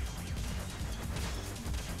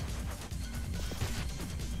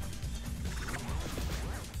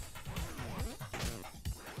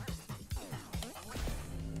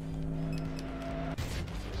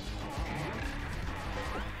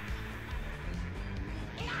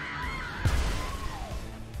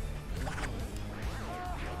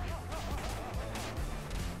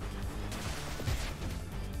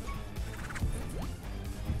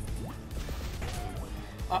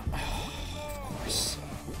 Of course.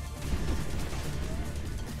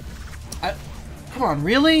 Come on,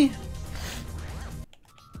 really?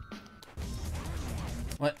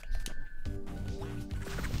 What?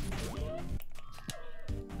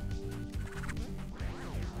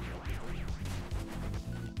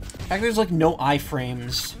 In fact, there's like no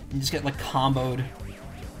iframes. You just get like comboed.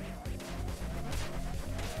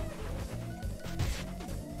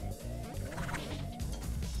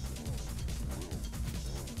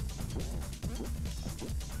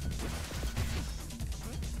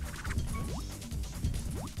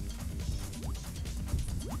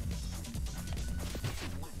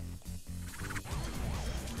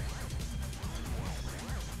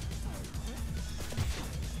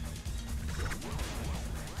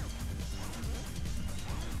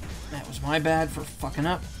 That was my bad for fucking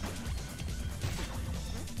up.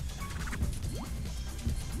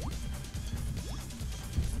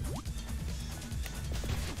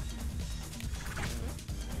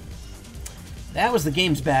 That was the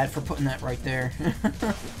game's bad for putting that right there.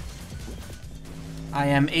 I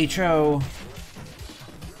am HO.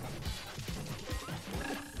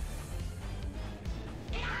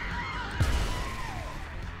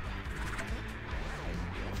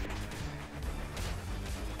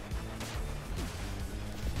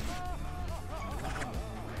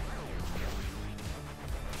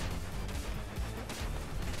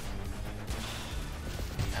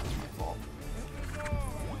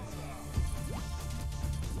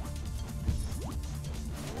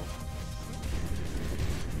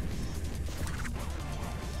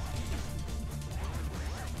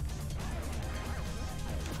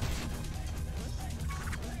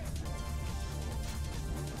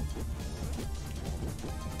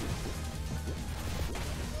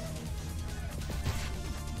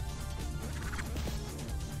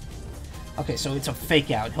 Okay, so it's a fake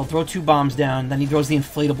out. He'll throw 2 bombs down, then he throws the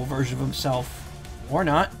inflatable version of himself. Or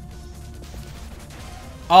not.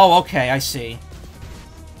 Oh, okay, I see.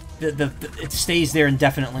 It stays there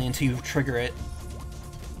indefinitely until you trigger it.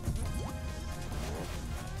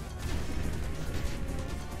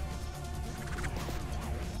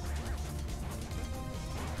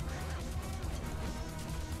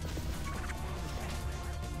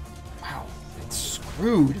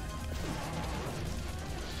 Rude.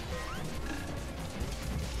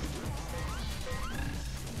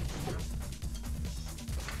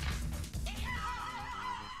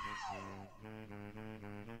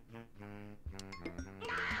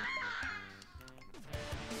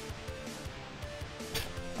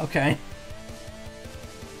 Okay.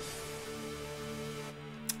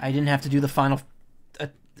 I didn't have to do the final... yeah,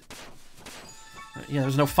 there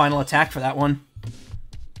was no final attack for that one.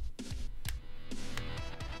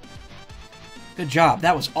 Good job.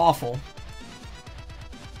 That was awful.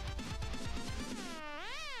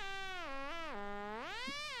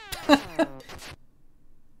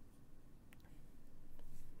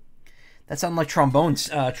 That sounded like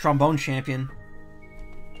trombone champion.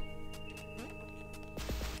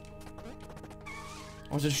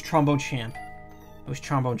 Or was it just trombone champ? It was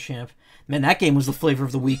trombone champ. Man, that game was the flavor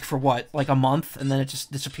of the week for what? Like a month, and then it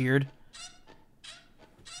just disappeared.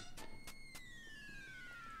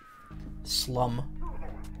 Slum.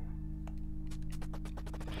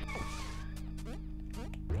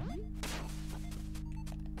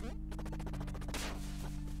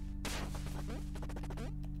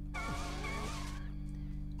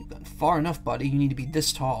 You've gotten far enough, buddy. You need to be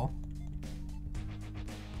this tall.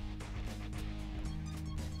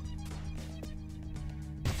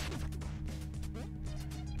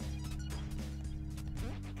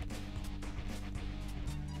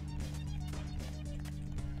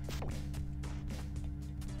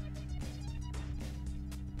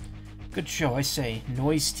 Good show, I say.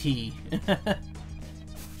 Noise T.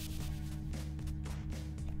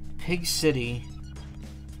 Pig City.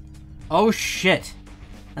 Oh shit!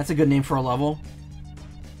 That's a good name for a level.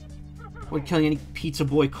 Would killing any Pizza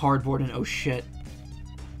Boy cardboard and oh shit.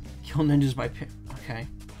 Kill ninjas by okay.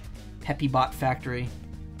 Peppy Bot Factory.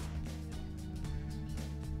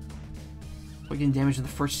 Getting damage in the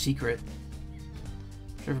first secret.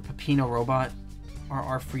 Drive a Pepino robot.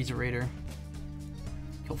 RR Freezer Raider.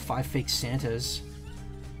 Kill 5 fake Santas.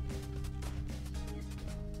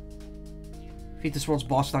 Defeat this world's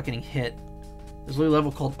boss without getting hit. There's a little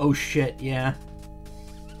level called oh shit, yeah.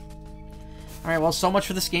 Alright, well, so much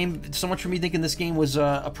for this game. So much for me thinking this game was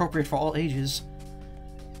appropriate for all ages.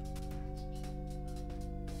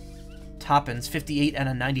 Toppins, 58 out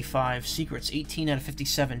of 95. Secrets, 18 out of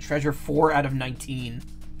 57. Treasure, 4 out of 19.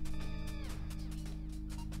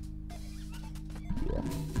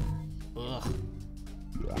 Ugh.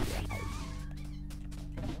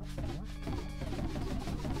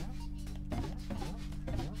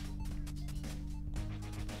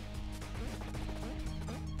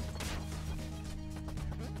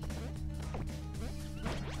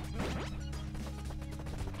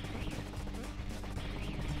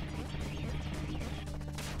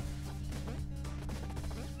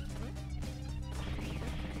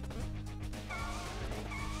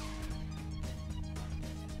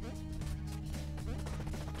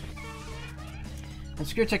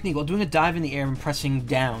 Obscure technique. While doing a dive in the air and pressing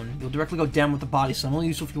down, you'll directly go down with the body, so only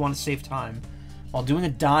useful if you want to save time. While doing a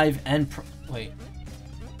dive and wait.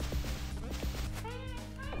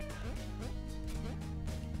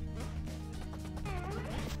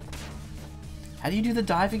 How do you do the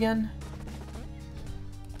dive again?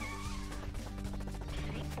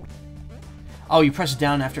 Oh, you press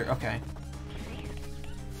down after... okay.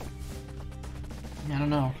 I don't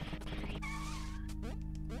know.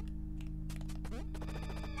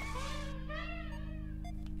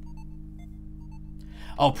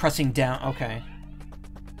 Oh, pressing down. Okay.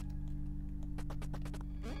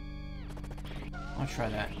 I'll try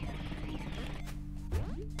that.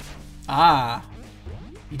 Ah!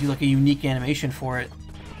 You do like a unique animation for it.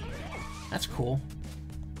 That's cool.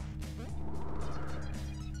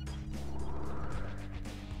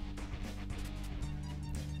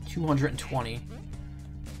 $220.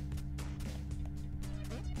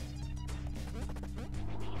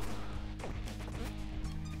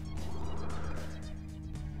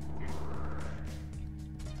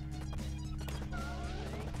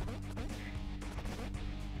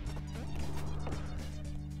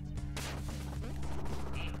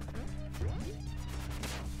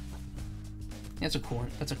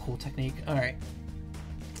 That's a cool technique. All right.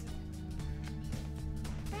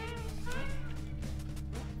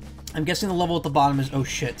 I'm guessing the level at the bottom is oh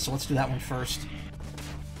shit, so let's do that one first.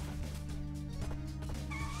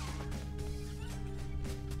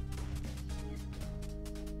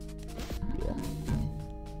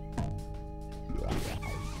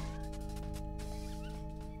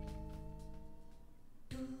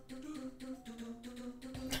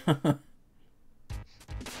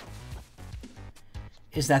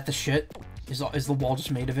 Is that the shit? Is the wall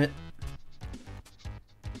just made of it?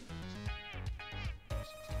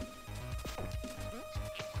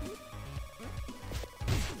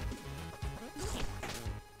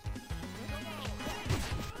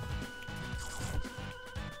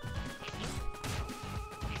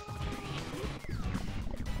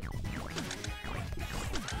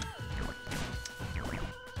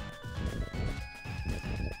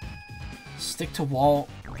 Stick to wall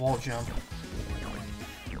jump.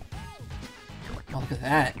 Oh, look at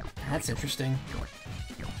that. That's interesting.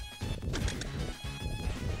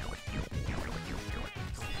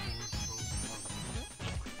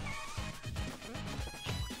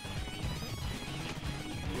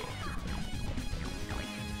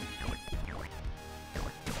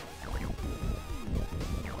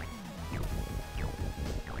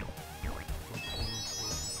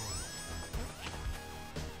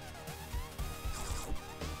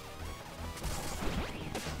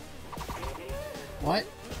 What?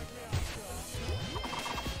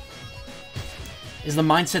 Is the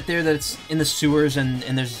mindset there that it's in the sewers and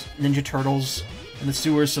there's Ninja Turtles in the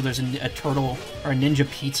sewers, so there's a turtle or a ninja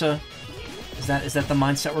pizza? Is that the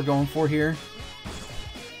mindset we're going for here?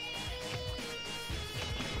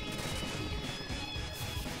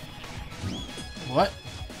 What?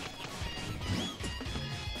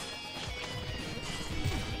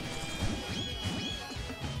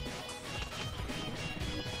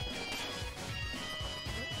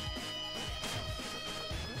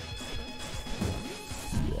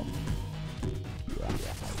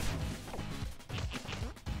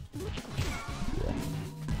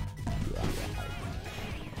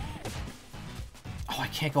 Oh, I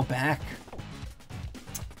can't go back.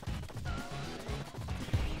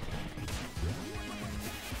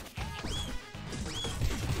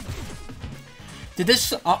 Did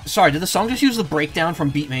this... sorry, did the song just use the breakdown from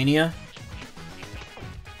Beatmania?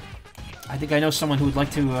 I think I know someone who would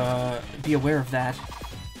like to be aware of that.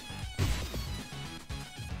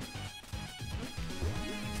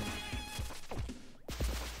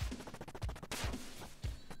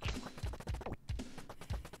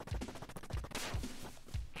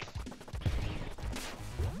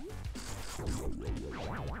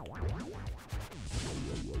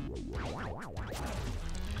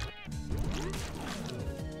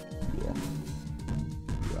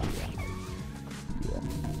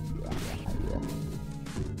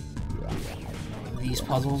 These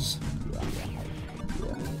puzzles.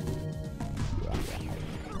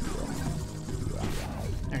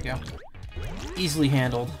 There we go. Easily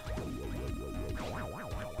handled.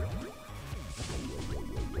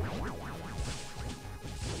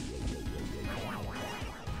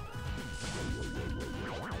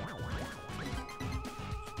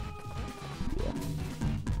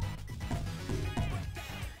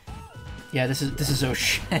 Yeah, this is oh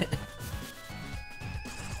shit.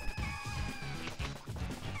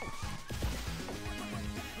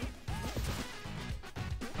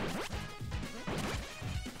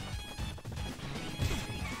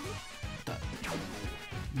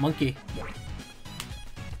 Monkey.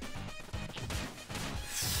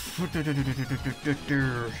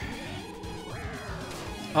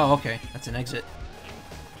 Oh, okay. That's an exit.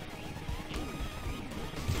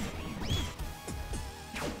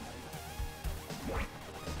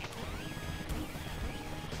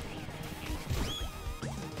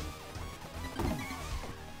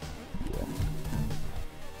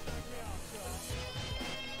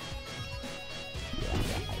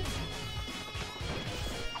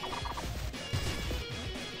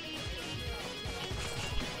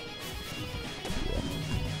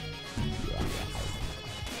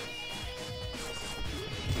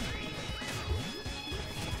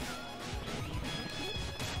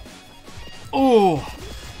 Oh!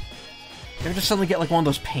 You ever just suddenly get like one of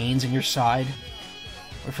those pains in your side?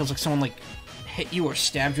 Where it feels like someone like hit you or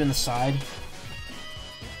stabbed you in the side?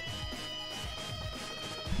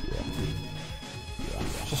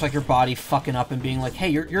 It's just like your body fucking up and being like, hey,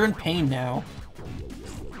 you're in pain now.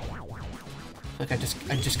 Like I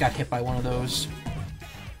just got hit by one of those.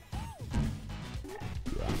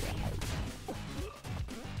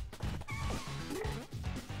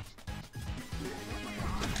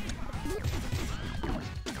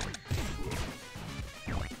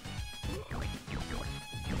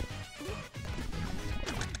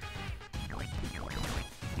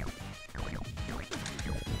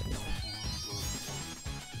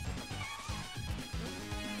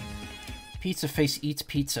 Pizza face eats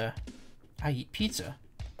pizza. I eat pizza.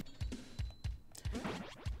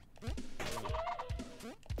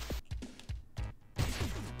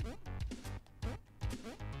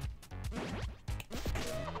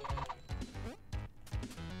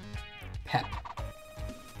 Pep.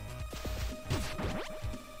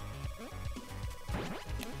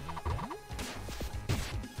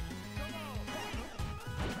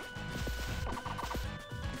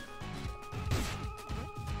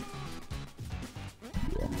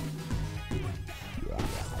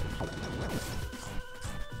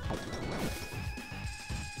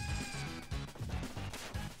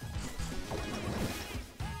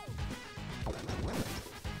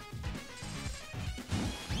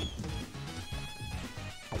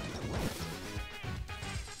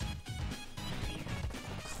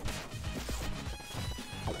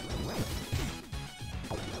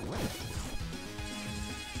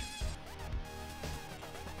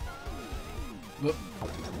 Whoop.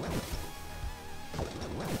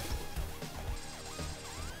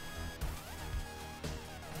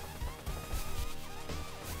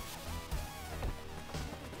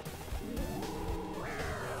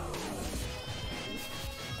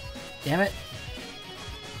 Damn it.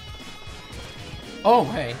 Oh,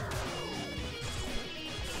 hey.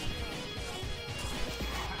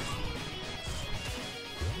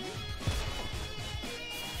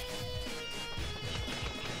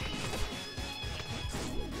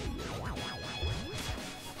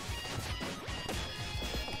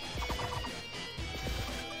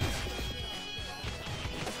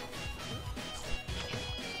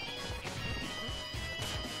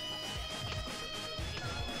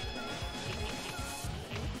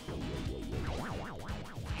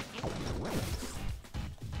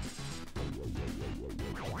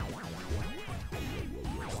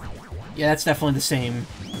 Yeah, that's definitely the same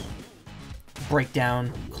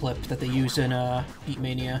breakdown clip that they use in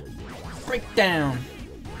Beatmania. Breakdown!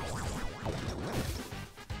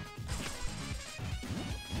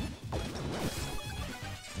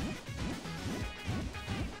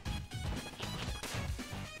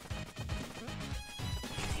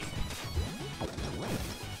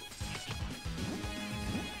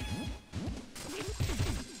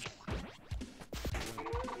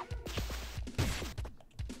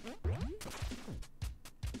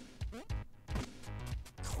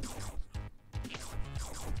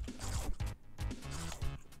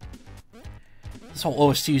 This whole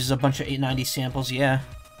OST uses a bunch of 890 samples, yeah.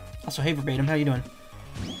 Also, hey Verbatim, how you doing?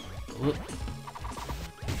 Oop.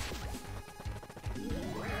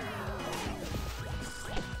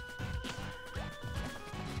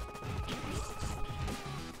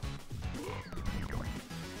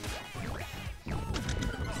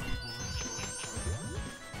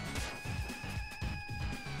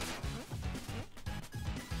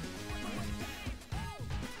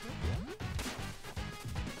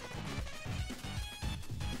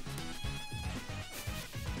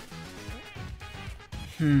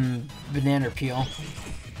 Banana peel.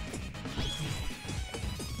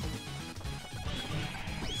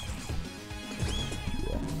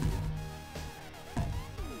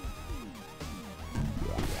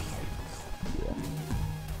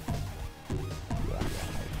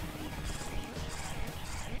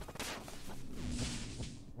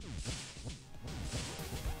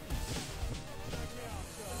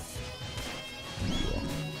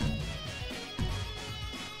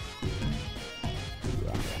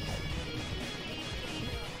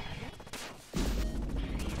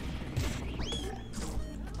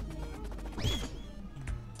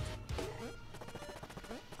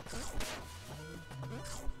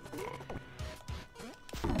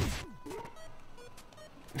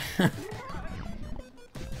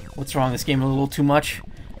 What's wrong? This game a little too much?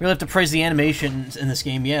 Really have to praise the animations in this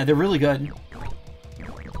game. Yeah, they're really good.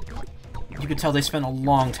 You could tell they spent a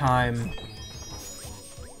long time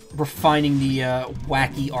refining the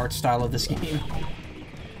wacky art style of this game.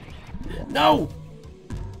 No!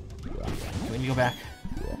 Okay, we need to go back.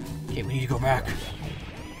 Okay, we need to go back.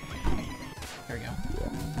 There we go.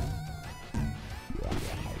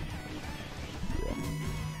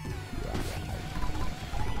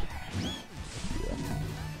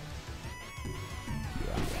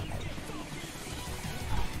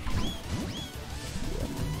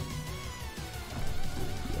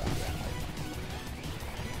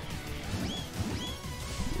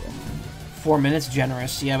 4 minutes,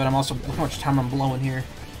 generous. Yeah, but I'm also... Look how much time I'm blowing here.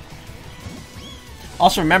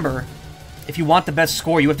 Also, remember, if you want the best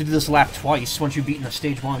score, you have to do this lap twice once you've beaten the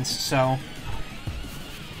stage once, so...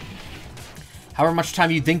 However much time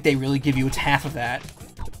you think they really give you, it's half of that.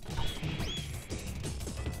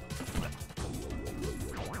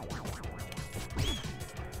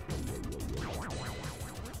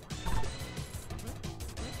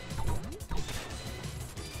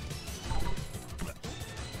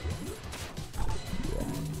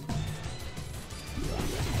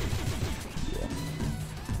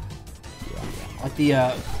 Like the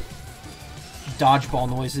dodgeball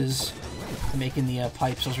noises making the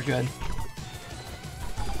pipes, those are good.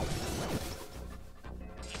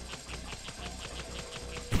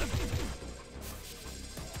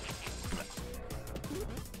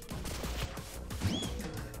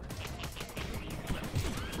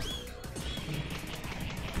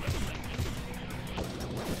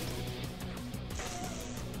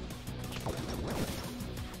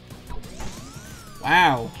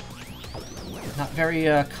 Wow. Not very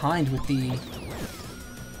kind with the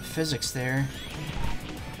physics there.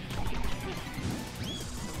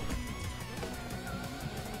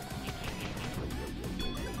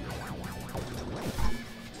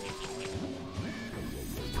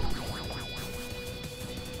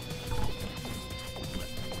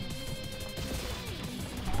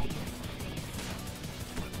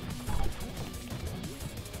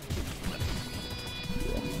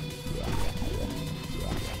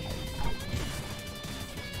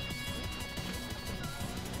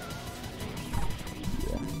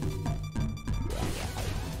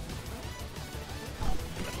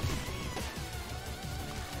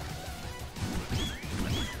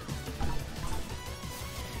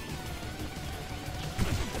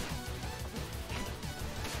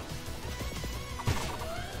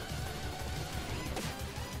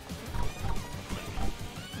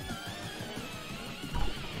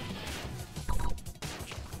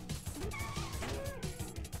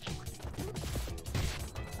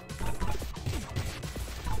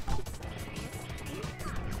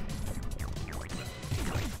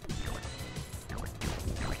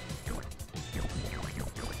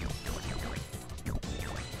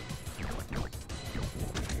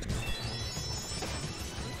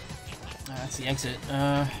 That's the exit.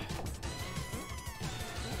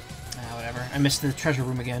 Whatever. I missed the treasure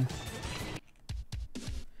room again.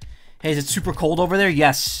 Hey, is it super cold over there?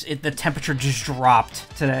 Yes, the temperature just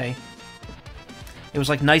dropped today. It was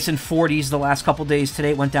like nice in 40s the last couple days.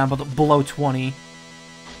 Today it went down below 20.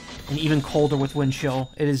 And even colder with wind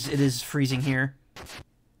chill. It is freezing here.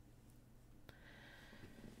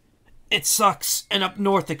 It sucks. And up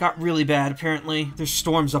north it got really bad, apparently. There's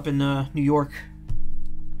storms up in New York.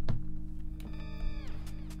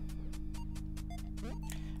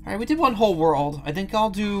 Alright, we did one whole world. I think I'll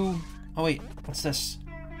do... Oh, wait. What's this?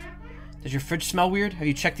 Does your fridge smell weird? Have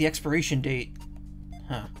you checked the expiration date?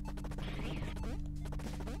 Huh.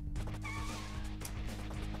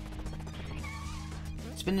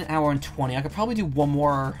 It's been an hour and 20. I could probably do one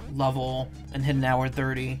more level and hit an hour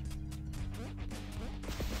 30.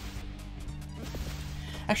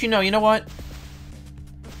 Actually, no, you know what?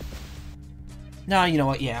 No, you know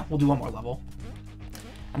what? Yeah, we'll do one more level.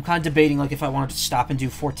 I'm kind of debating like if I wanted to stop and do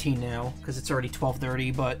 14 now, because it's already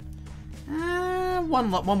 12:30, but one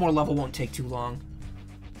more level won't take too long.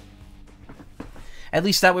 At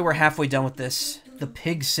least that way we're halfway done with this. The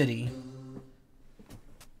Pig City.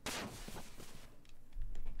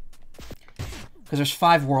 Because there's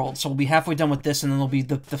 5 worlds, so we'll be halfway done with this, and then there'll be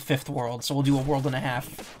the 5th world, so we'll do a world and a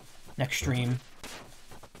half next stream.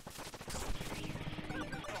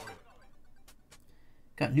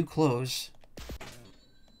 Got new clothes.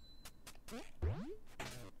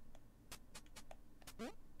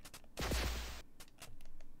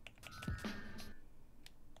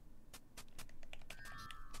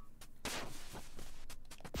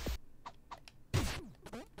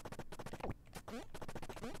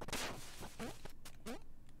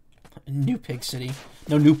 New Pig City.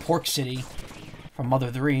 No, New Pork City from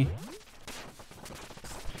Mother 3.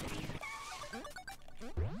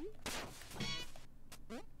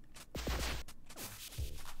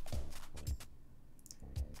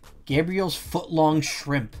 Gabriel's Footlong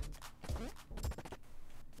Shrimp.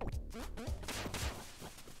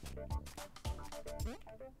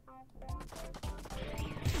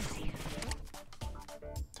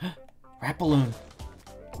 Rat balloon.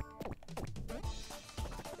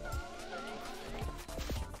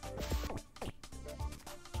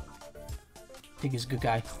 Pig is a good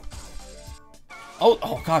guy.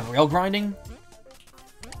 Oh god, rail grinding?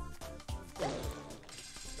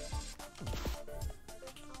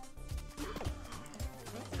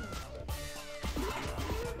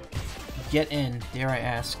 Get in, dare I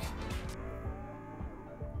ask.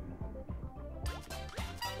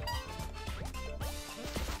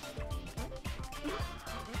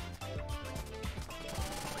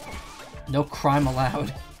 No crime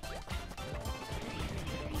allowed.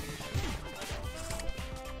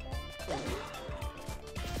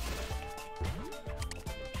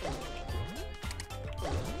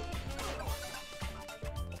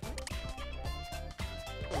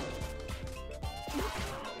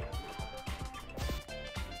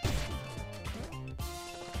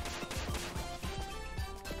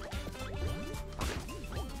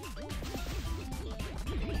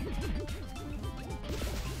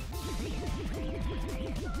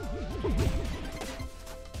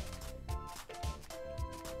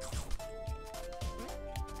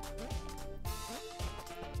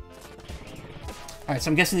 Alright, so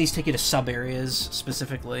I'm guessing these take you to sub-areas,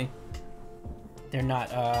 specifically. They're not,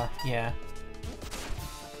 yeah.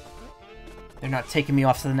 They're not taking me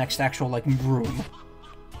off to the next actual, like, room.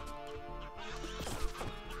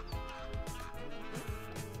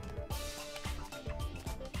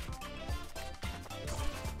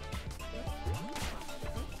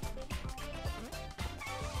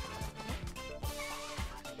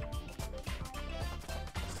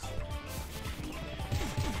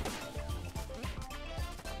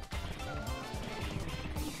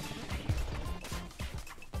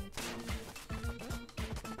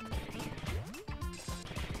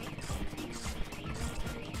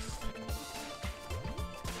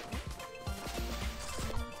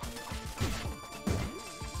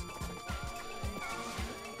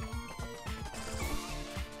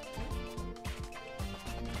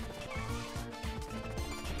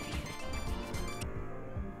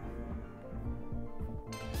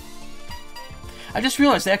 I just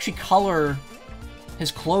realized they actually color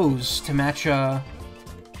his clothes to match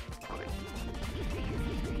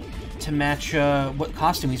what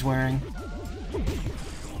costume he's wearing.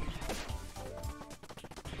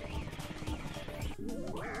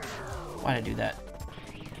 Why'd I do that?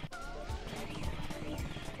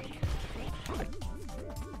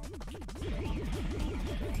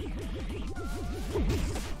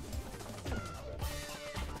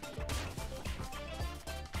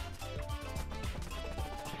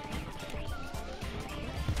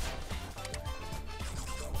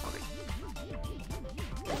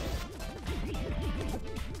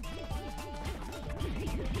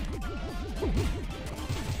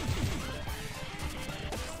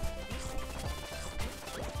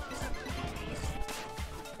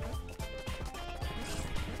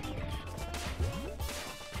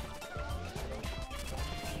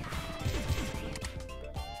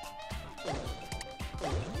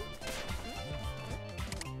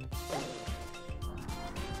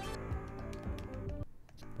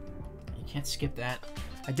 Can't skip that.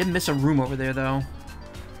 I did miss a room over there, though.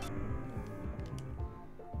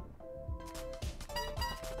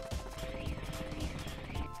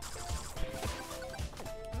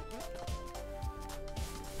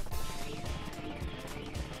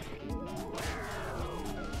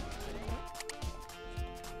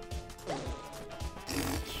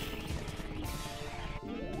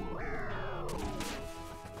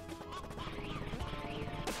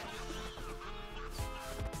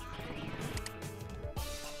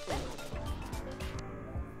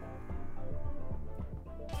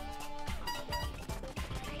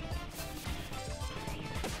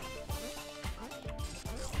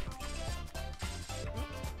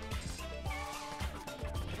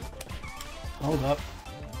 Hold up.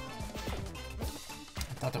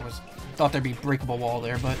 Thought there'd be breakable wall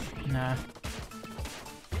there, but nah.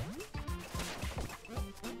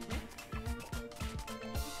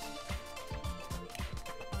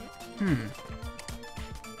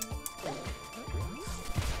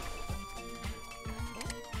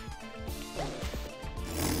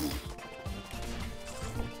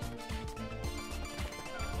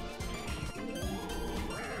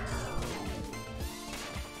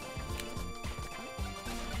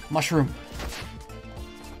 Mushroom.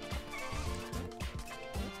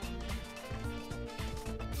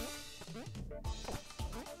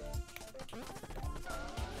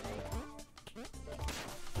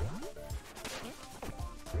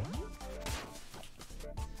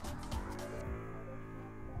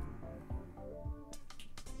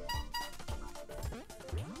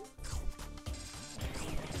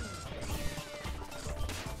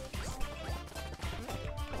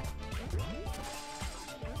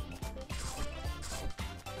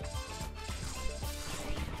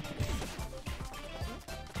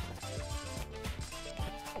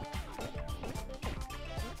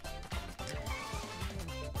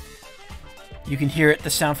 You can hear it, the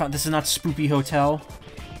sound font. This is not Spoopy Hotel.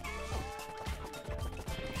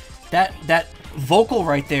 That vocal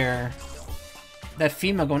right there, that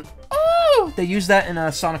female going, oh! They use that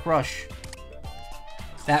in Sonic Rush.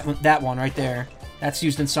 That one right there. That's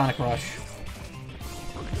used in Sonic Rush.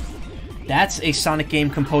 That's a Sonic game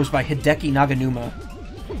composed by Hideki Naganuma.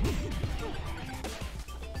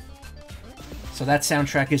 So that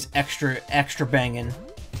soundtrack is extra banging.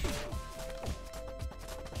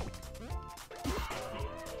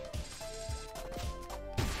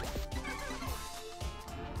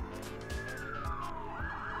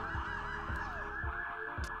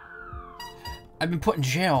 I've been put in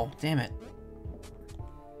jail. Damn it.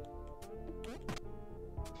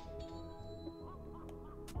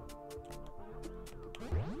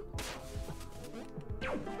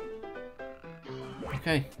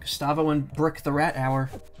 Okay, Gustavo and Brick the Rat Hour.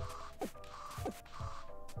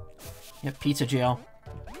 Yep, pizza jail.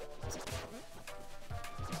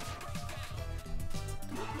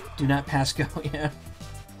 Do not pass go, yeah.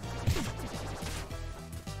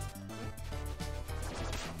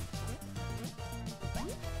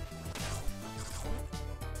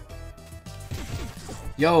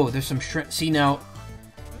 Yo, there's some shrimp. See, now,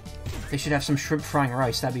 they should have some shrimp frying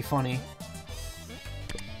rice. That'd be funny.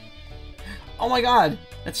 Oh my god!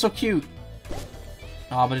 That's so cute!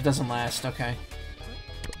 Oh, but it doesn't last. Okay.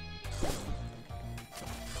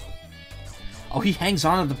 Oh, he hangs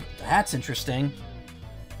on to the... That's interesting.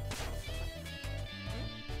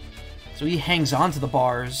 So he hangs on to the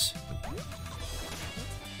bars.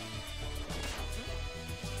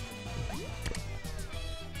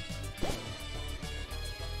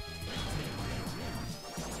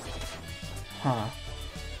 Huh.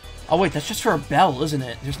 Oh wait, that's just for a bell, isn't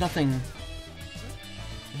it? There's nothing...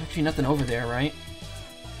 There's actually nothing over there, right?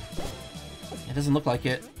 It doesn't look like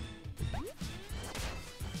it.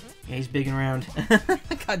 Yeah, he's big and round.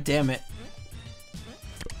 God damn it.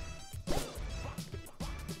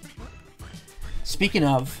 Speaking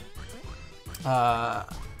of...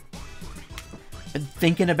 been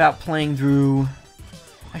thinking about playing through...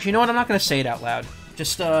 Actually, you know what? I'm not going to say it out loud.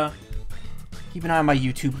 Just, keep an eye on my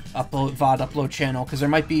YouTube VOD upload channel, because there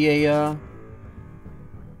might be a,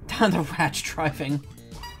 the rat's driving.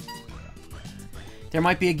 There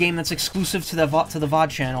might be a game that's exclusive to the VOD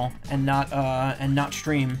channel, and not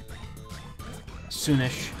stream.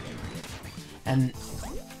 Soonish. And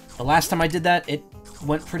the last time I did that, it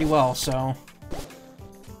went pretty well, so...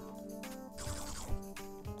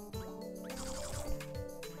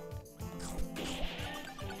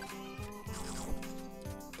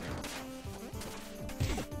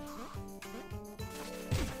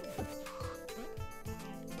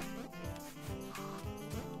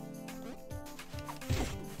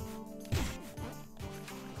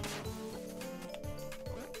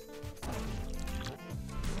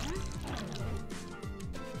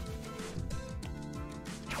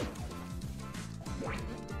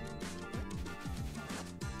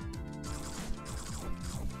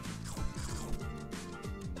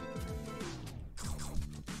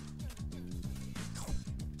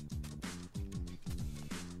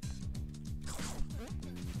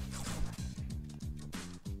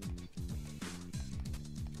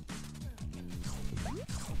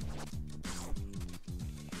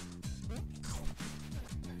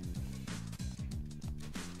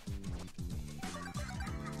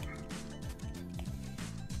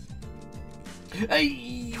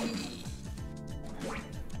 Hey!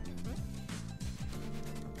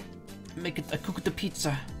 Make it. I cook the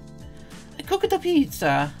pizza. I cook the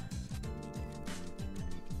pizza.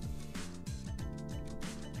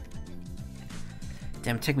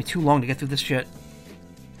 Damn, it take me too long to get through this shit.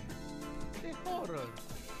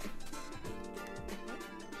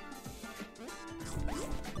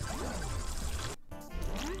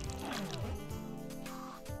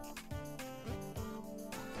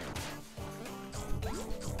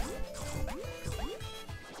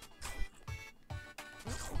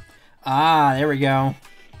 Ah, there we go.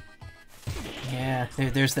 Yeah,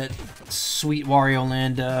 there's that sweet Wario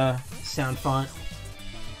Land sound font.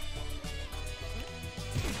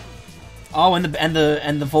 Oh, and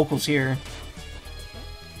the vocals here.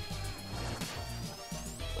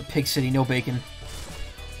 Pig City, no bacon.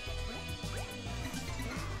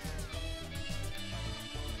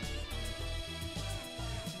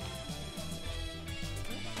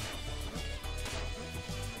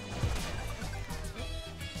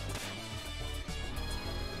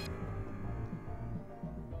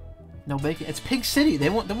 No bacon. It's Pig City. They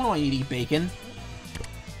won't want you to eat bacon.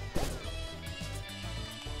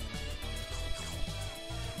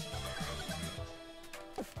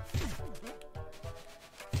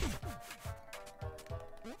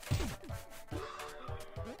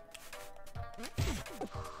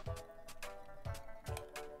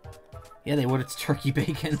 Yeah, they would. It's turkey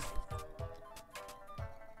bacon.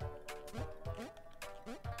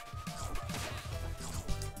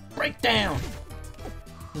 Breakdown!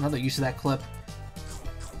 Another use of that clip.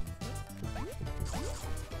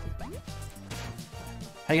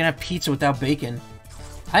 How you gonna have pizza without bacon?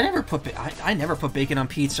 I never put bacon on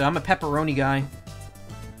pizza. I'm a pepperoni guy.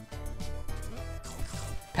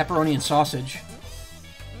 Pepperoni and sausage.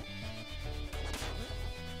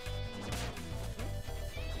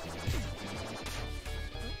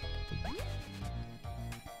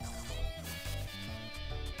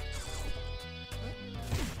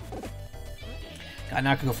 God,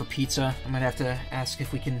 now I could go for pizza. I might have to ask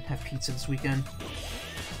if we can have pizza this weekend.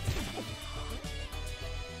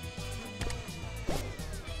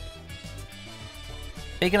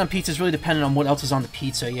 Bacon on pizza is really dependent on what else is on the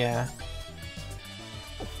pizza, yeah.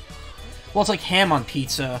 Well, it's like ham on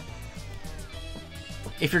pizza.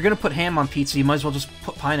 If you're gonna put ham on pizza, you might as well just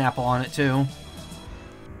put pineapple on it, too.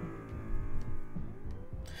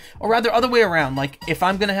 Or rather, other way around. Like, if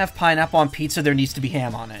I'm gonna have pineapple on pizza, there needs to be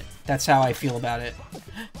ham on it. That's how I feel about it.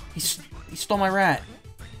 He stole my rat.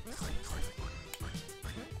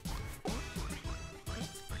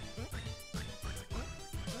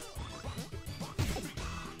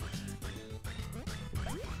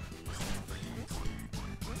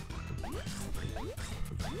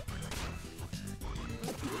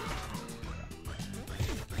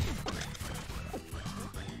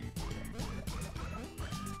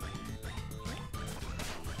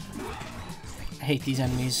 I hate these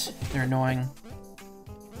enemies. They're annoying.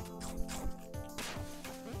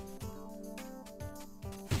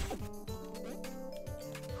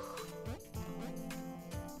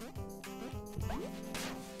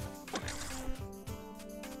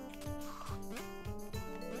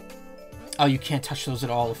 Oh, you can't touch those at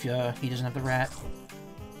all if he doesn't have the rat.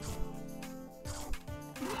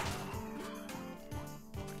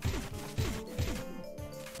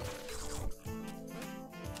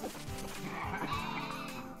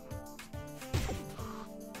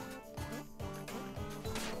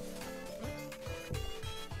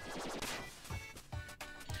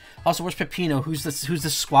 Also, where's Peppino? Who's the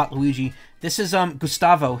squat Luigi? This is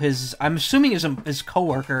Gustavo, I'm assuming his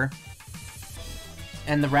coworker.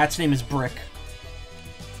 And the rat's name is Brick.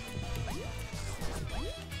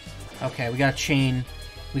 Okay, we gotta chain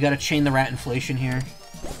the rat inflation here.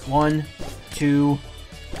 1, 2,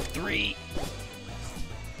 3.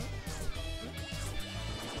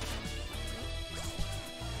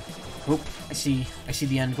 Oop, I see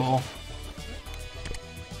the end goal.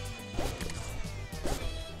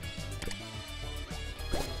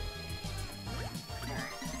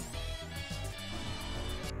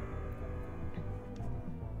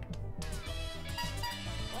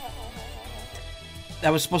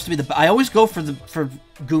 That was supposed to be the. I always go for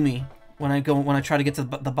Gumi when I try to get to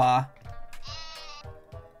the Ba.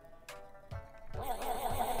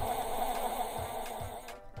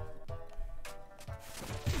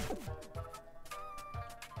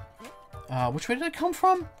 Which way did I come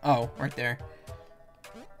from? Oh, right there.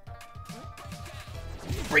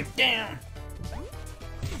 Break down.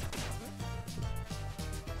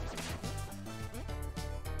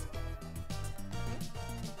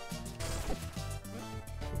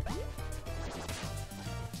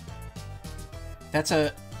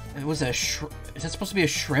 Is that supposed to be a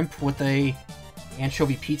shrimp with a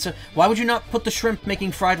anchovy pizza? Why would you not put the shrimp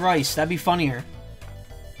making fried rice? That'd be funnier.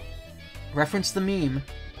 Reference the meme.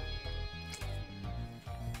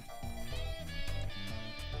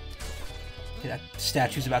 Okay, that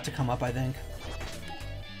statue's about to come up, I think.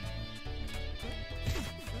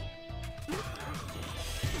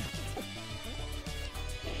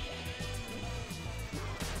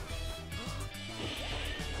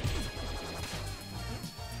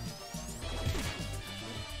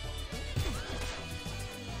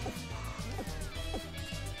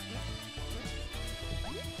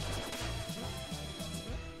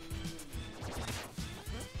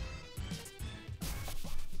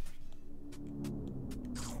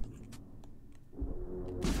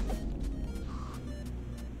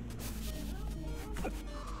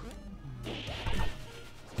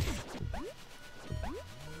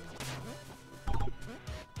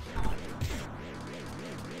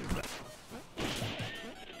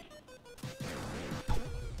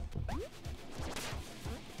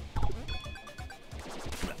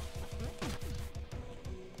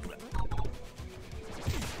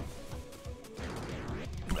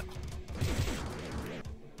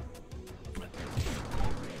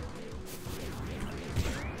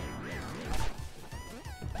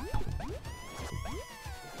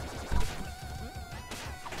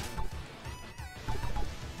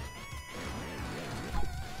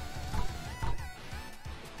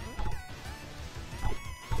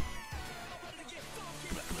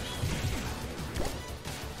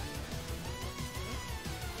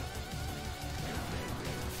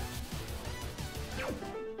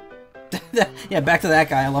 Yeah, back to that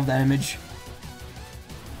guy. I love that image.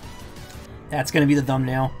 That's gonna be the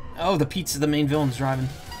thumbnail. Oh, the pizza, the main villain's driving.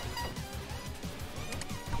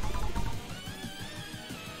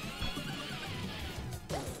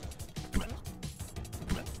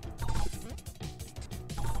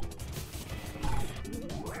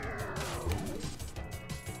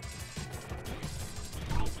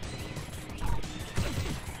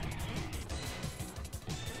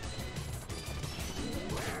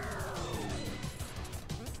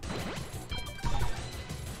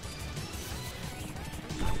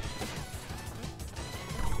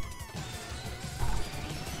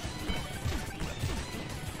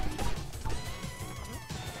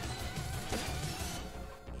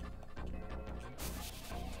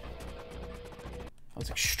 was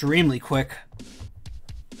extremely quick.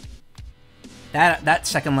 That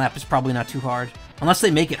second lap is probably not too hard. Unless they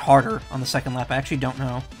make it harder on the second lap. I actually don't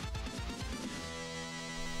know.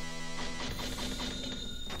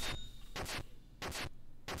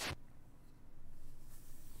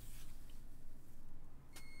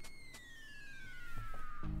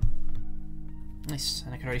 Nice,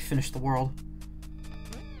 and I can already finish the world.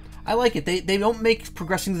 I like it. They don't make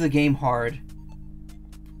progressing through the game hard.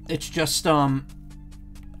 It's just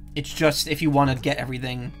if you want to get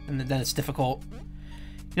everything, and then it's difficult.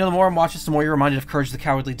 You know, the more I watch this, the more you're reminded of Courage the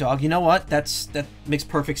Cowardly Dog. You know what? That makes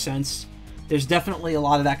perfect sense. There's definitely a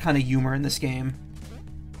lot of that kind of humor in this game.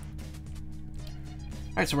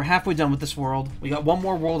 Alright, so we're halfway done with this world. We got one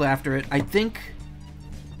more world after it. I think...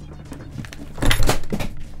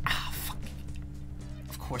 Ah, fuck.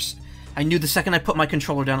 Of course. I knew the second I put my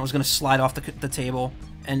controller down, it was going to slide off the table.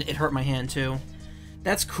 And it hurt my hand, too.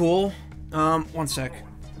 That's cool. One sec.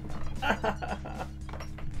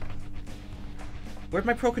 Where'd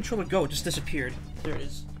my Pro Controller go? It just disappeared. There it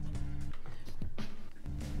is.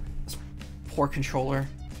 This poor controller.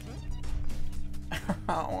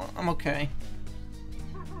 Oh, I'm okay.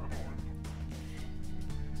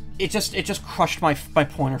 It just crushed my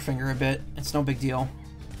pointer finger a bit. It's no big deal.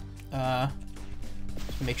 Just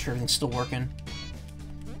make sure everything's still working.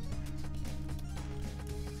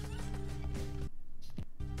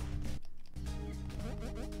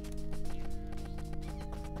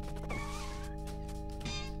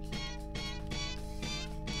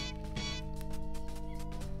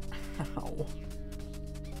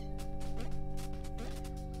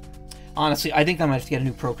 Honestly, I think I might have to get a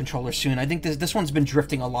new Pro Controller soon. I think this one's been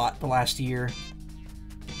drifting a lot the last year.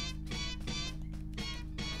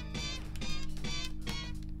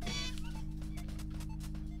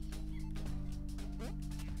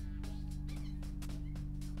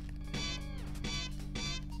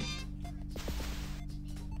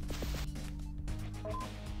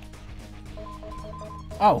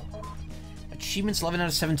 Oh. Achievements 11 out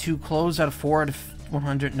of 72, clothes out of 4 out of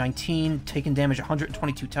 119, taken damage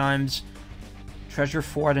 122 times, treasure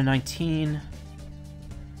 4 out of 19. Wait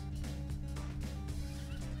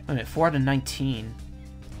a minute, 4 out of 19.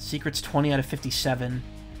 Secrets 20 out of 57.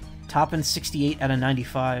 Top-ins 68 out of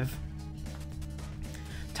 95.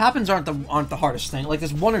 Top-ins aren't the hardest thing. Like,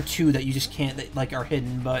 there's one or two that you just can't, that, like, are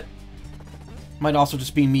hidden, but might also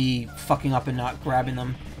just be me fucking up and not grabbing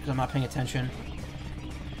them because I'm not paying attention.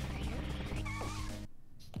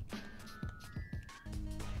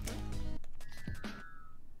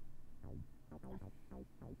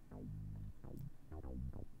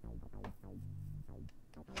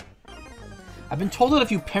 I've been told that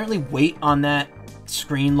if you apparently wait on that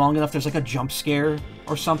screen long enough, there's like a jump scare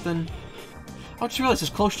or something. Oh, I just realized there's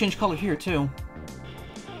clothes change color here, too.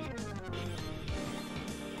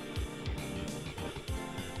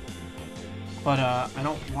 But, I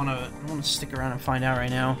don't want to stick around and find out right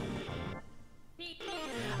now.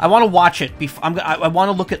 I want to watch it. I want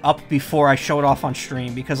to look it up before I show it off on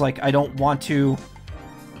stream, because, like, I don't want to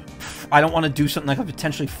do something that could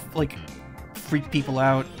potentially, like, freak people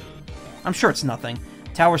out. I'm sure it's nothing.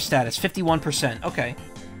 Tower status, 51%. Okay.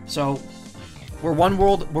 So, we're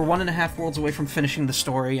 1.5 worlds away from finishing the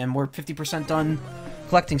story, and we're 50% done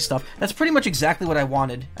collecting stuff. That's pretty much exactly what I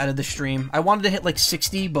wanted out of the stream. I wanted to hit, like,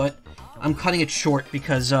 60, but I'm cutting it short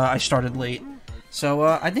because I started late. So,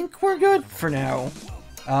 I think we're good for now.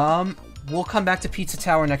 We'll come back to Pizza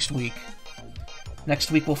Tower next week.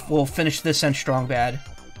 Next week, we'll finish this and Strong Bad.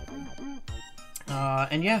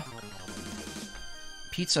 And yeah.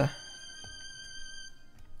 Pizza.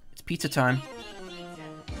 Pizza time.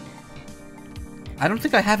 I don't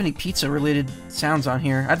think I have any pizza-related sounds on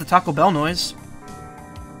here. I have the Taco Bell noise.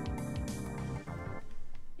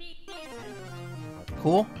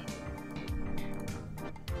 Cool.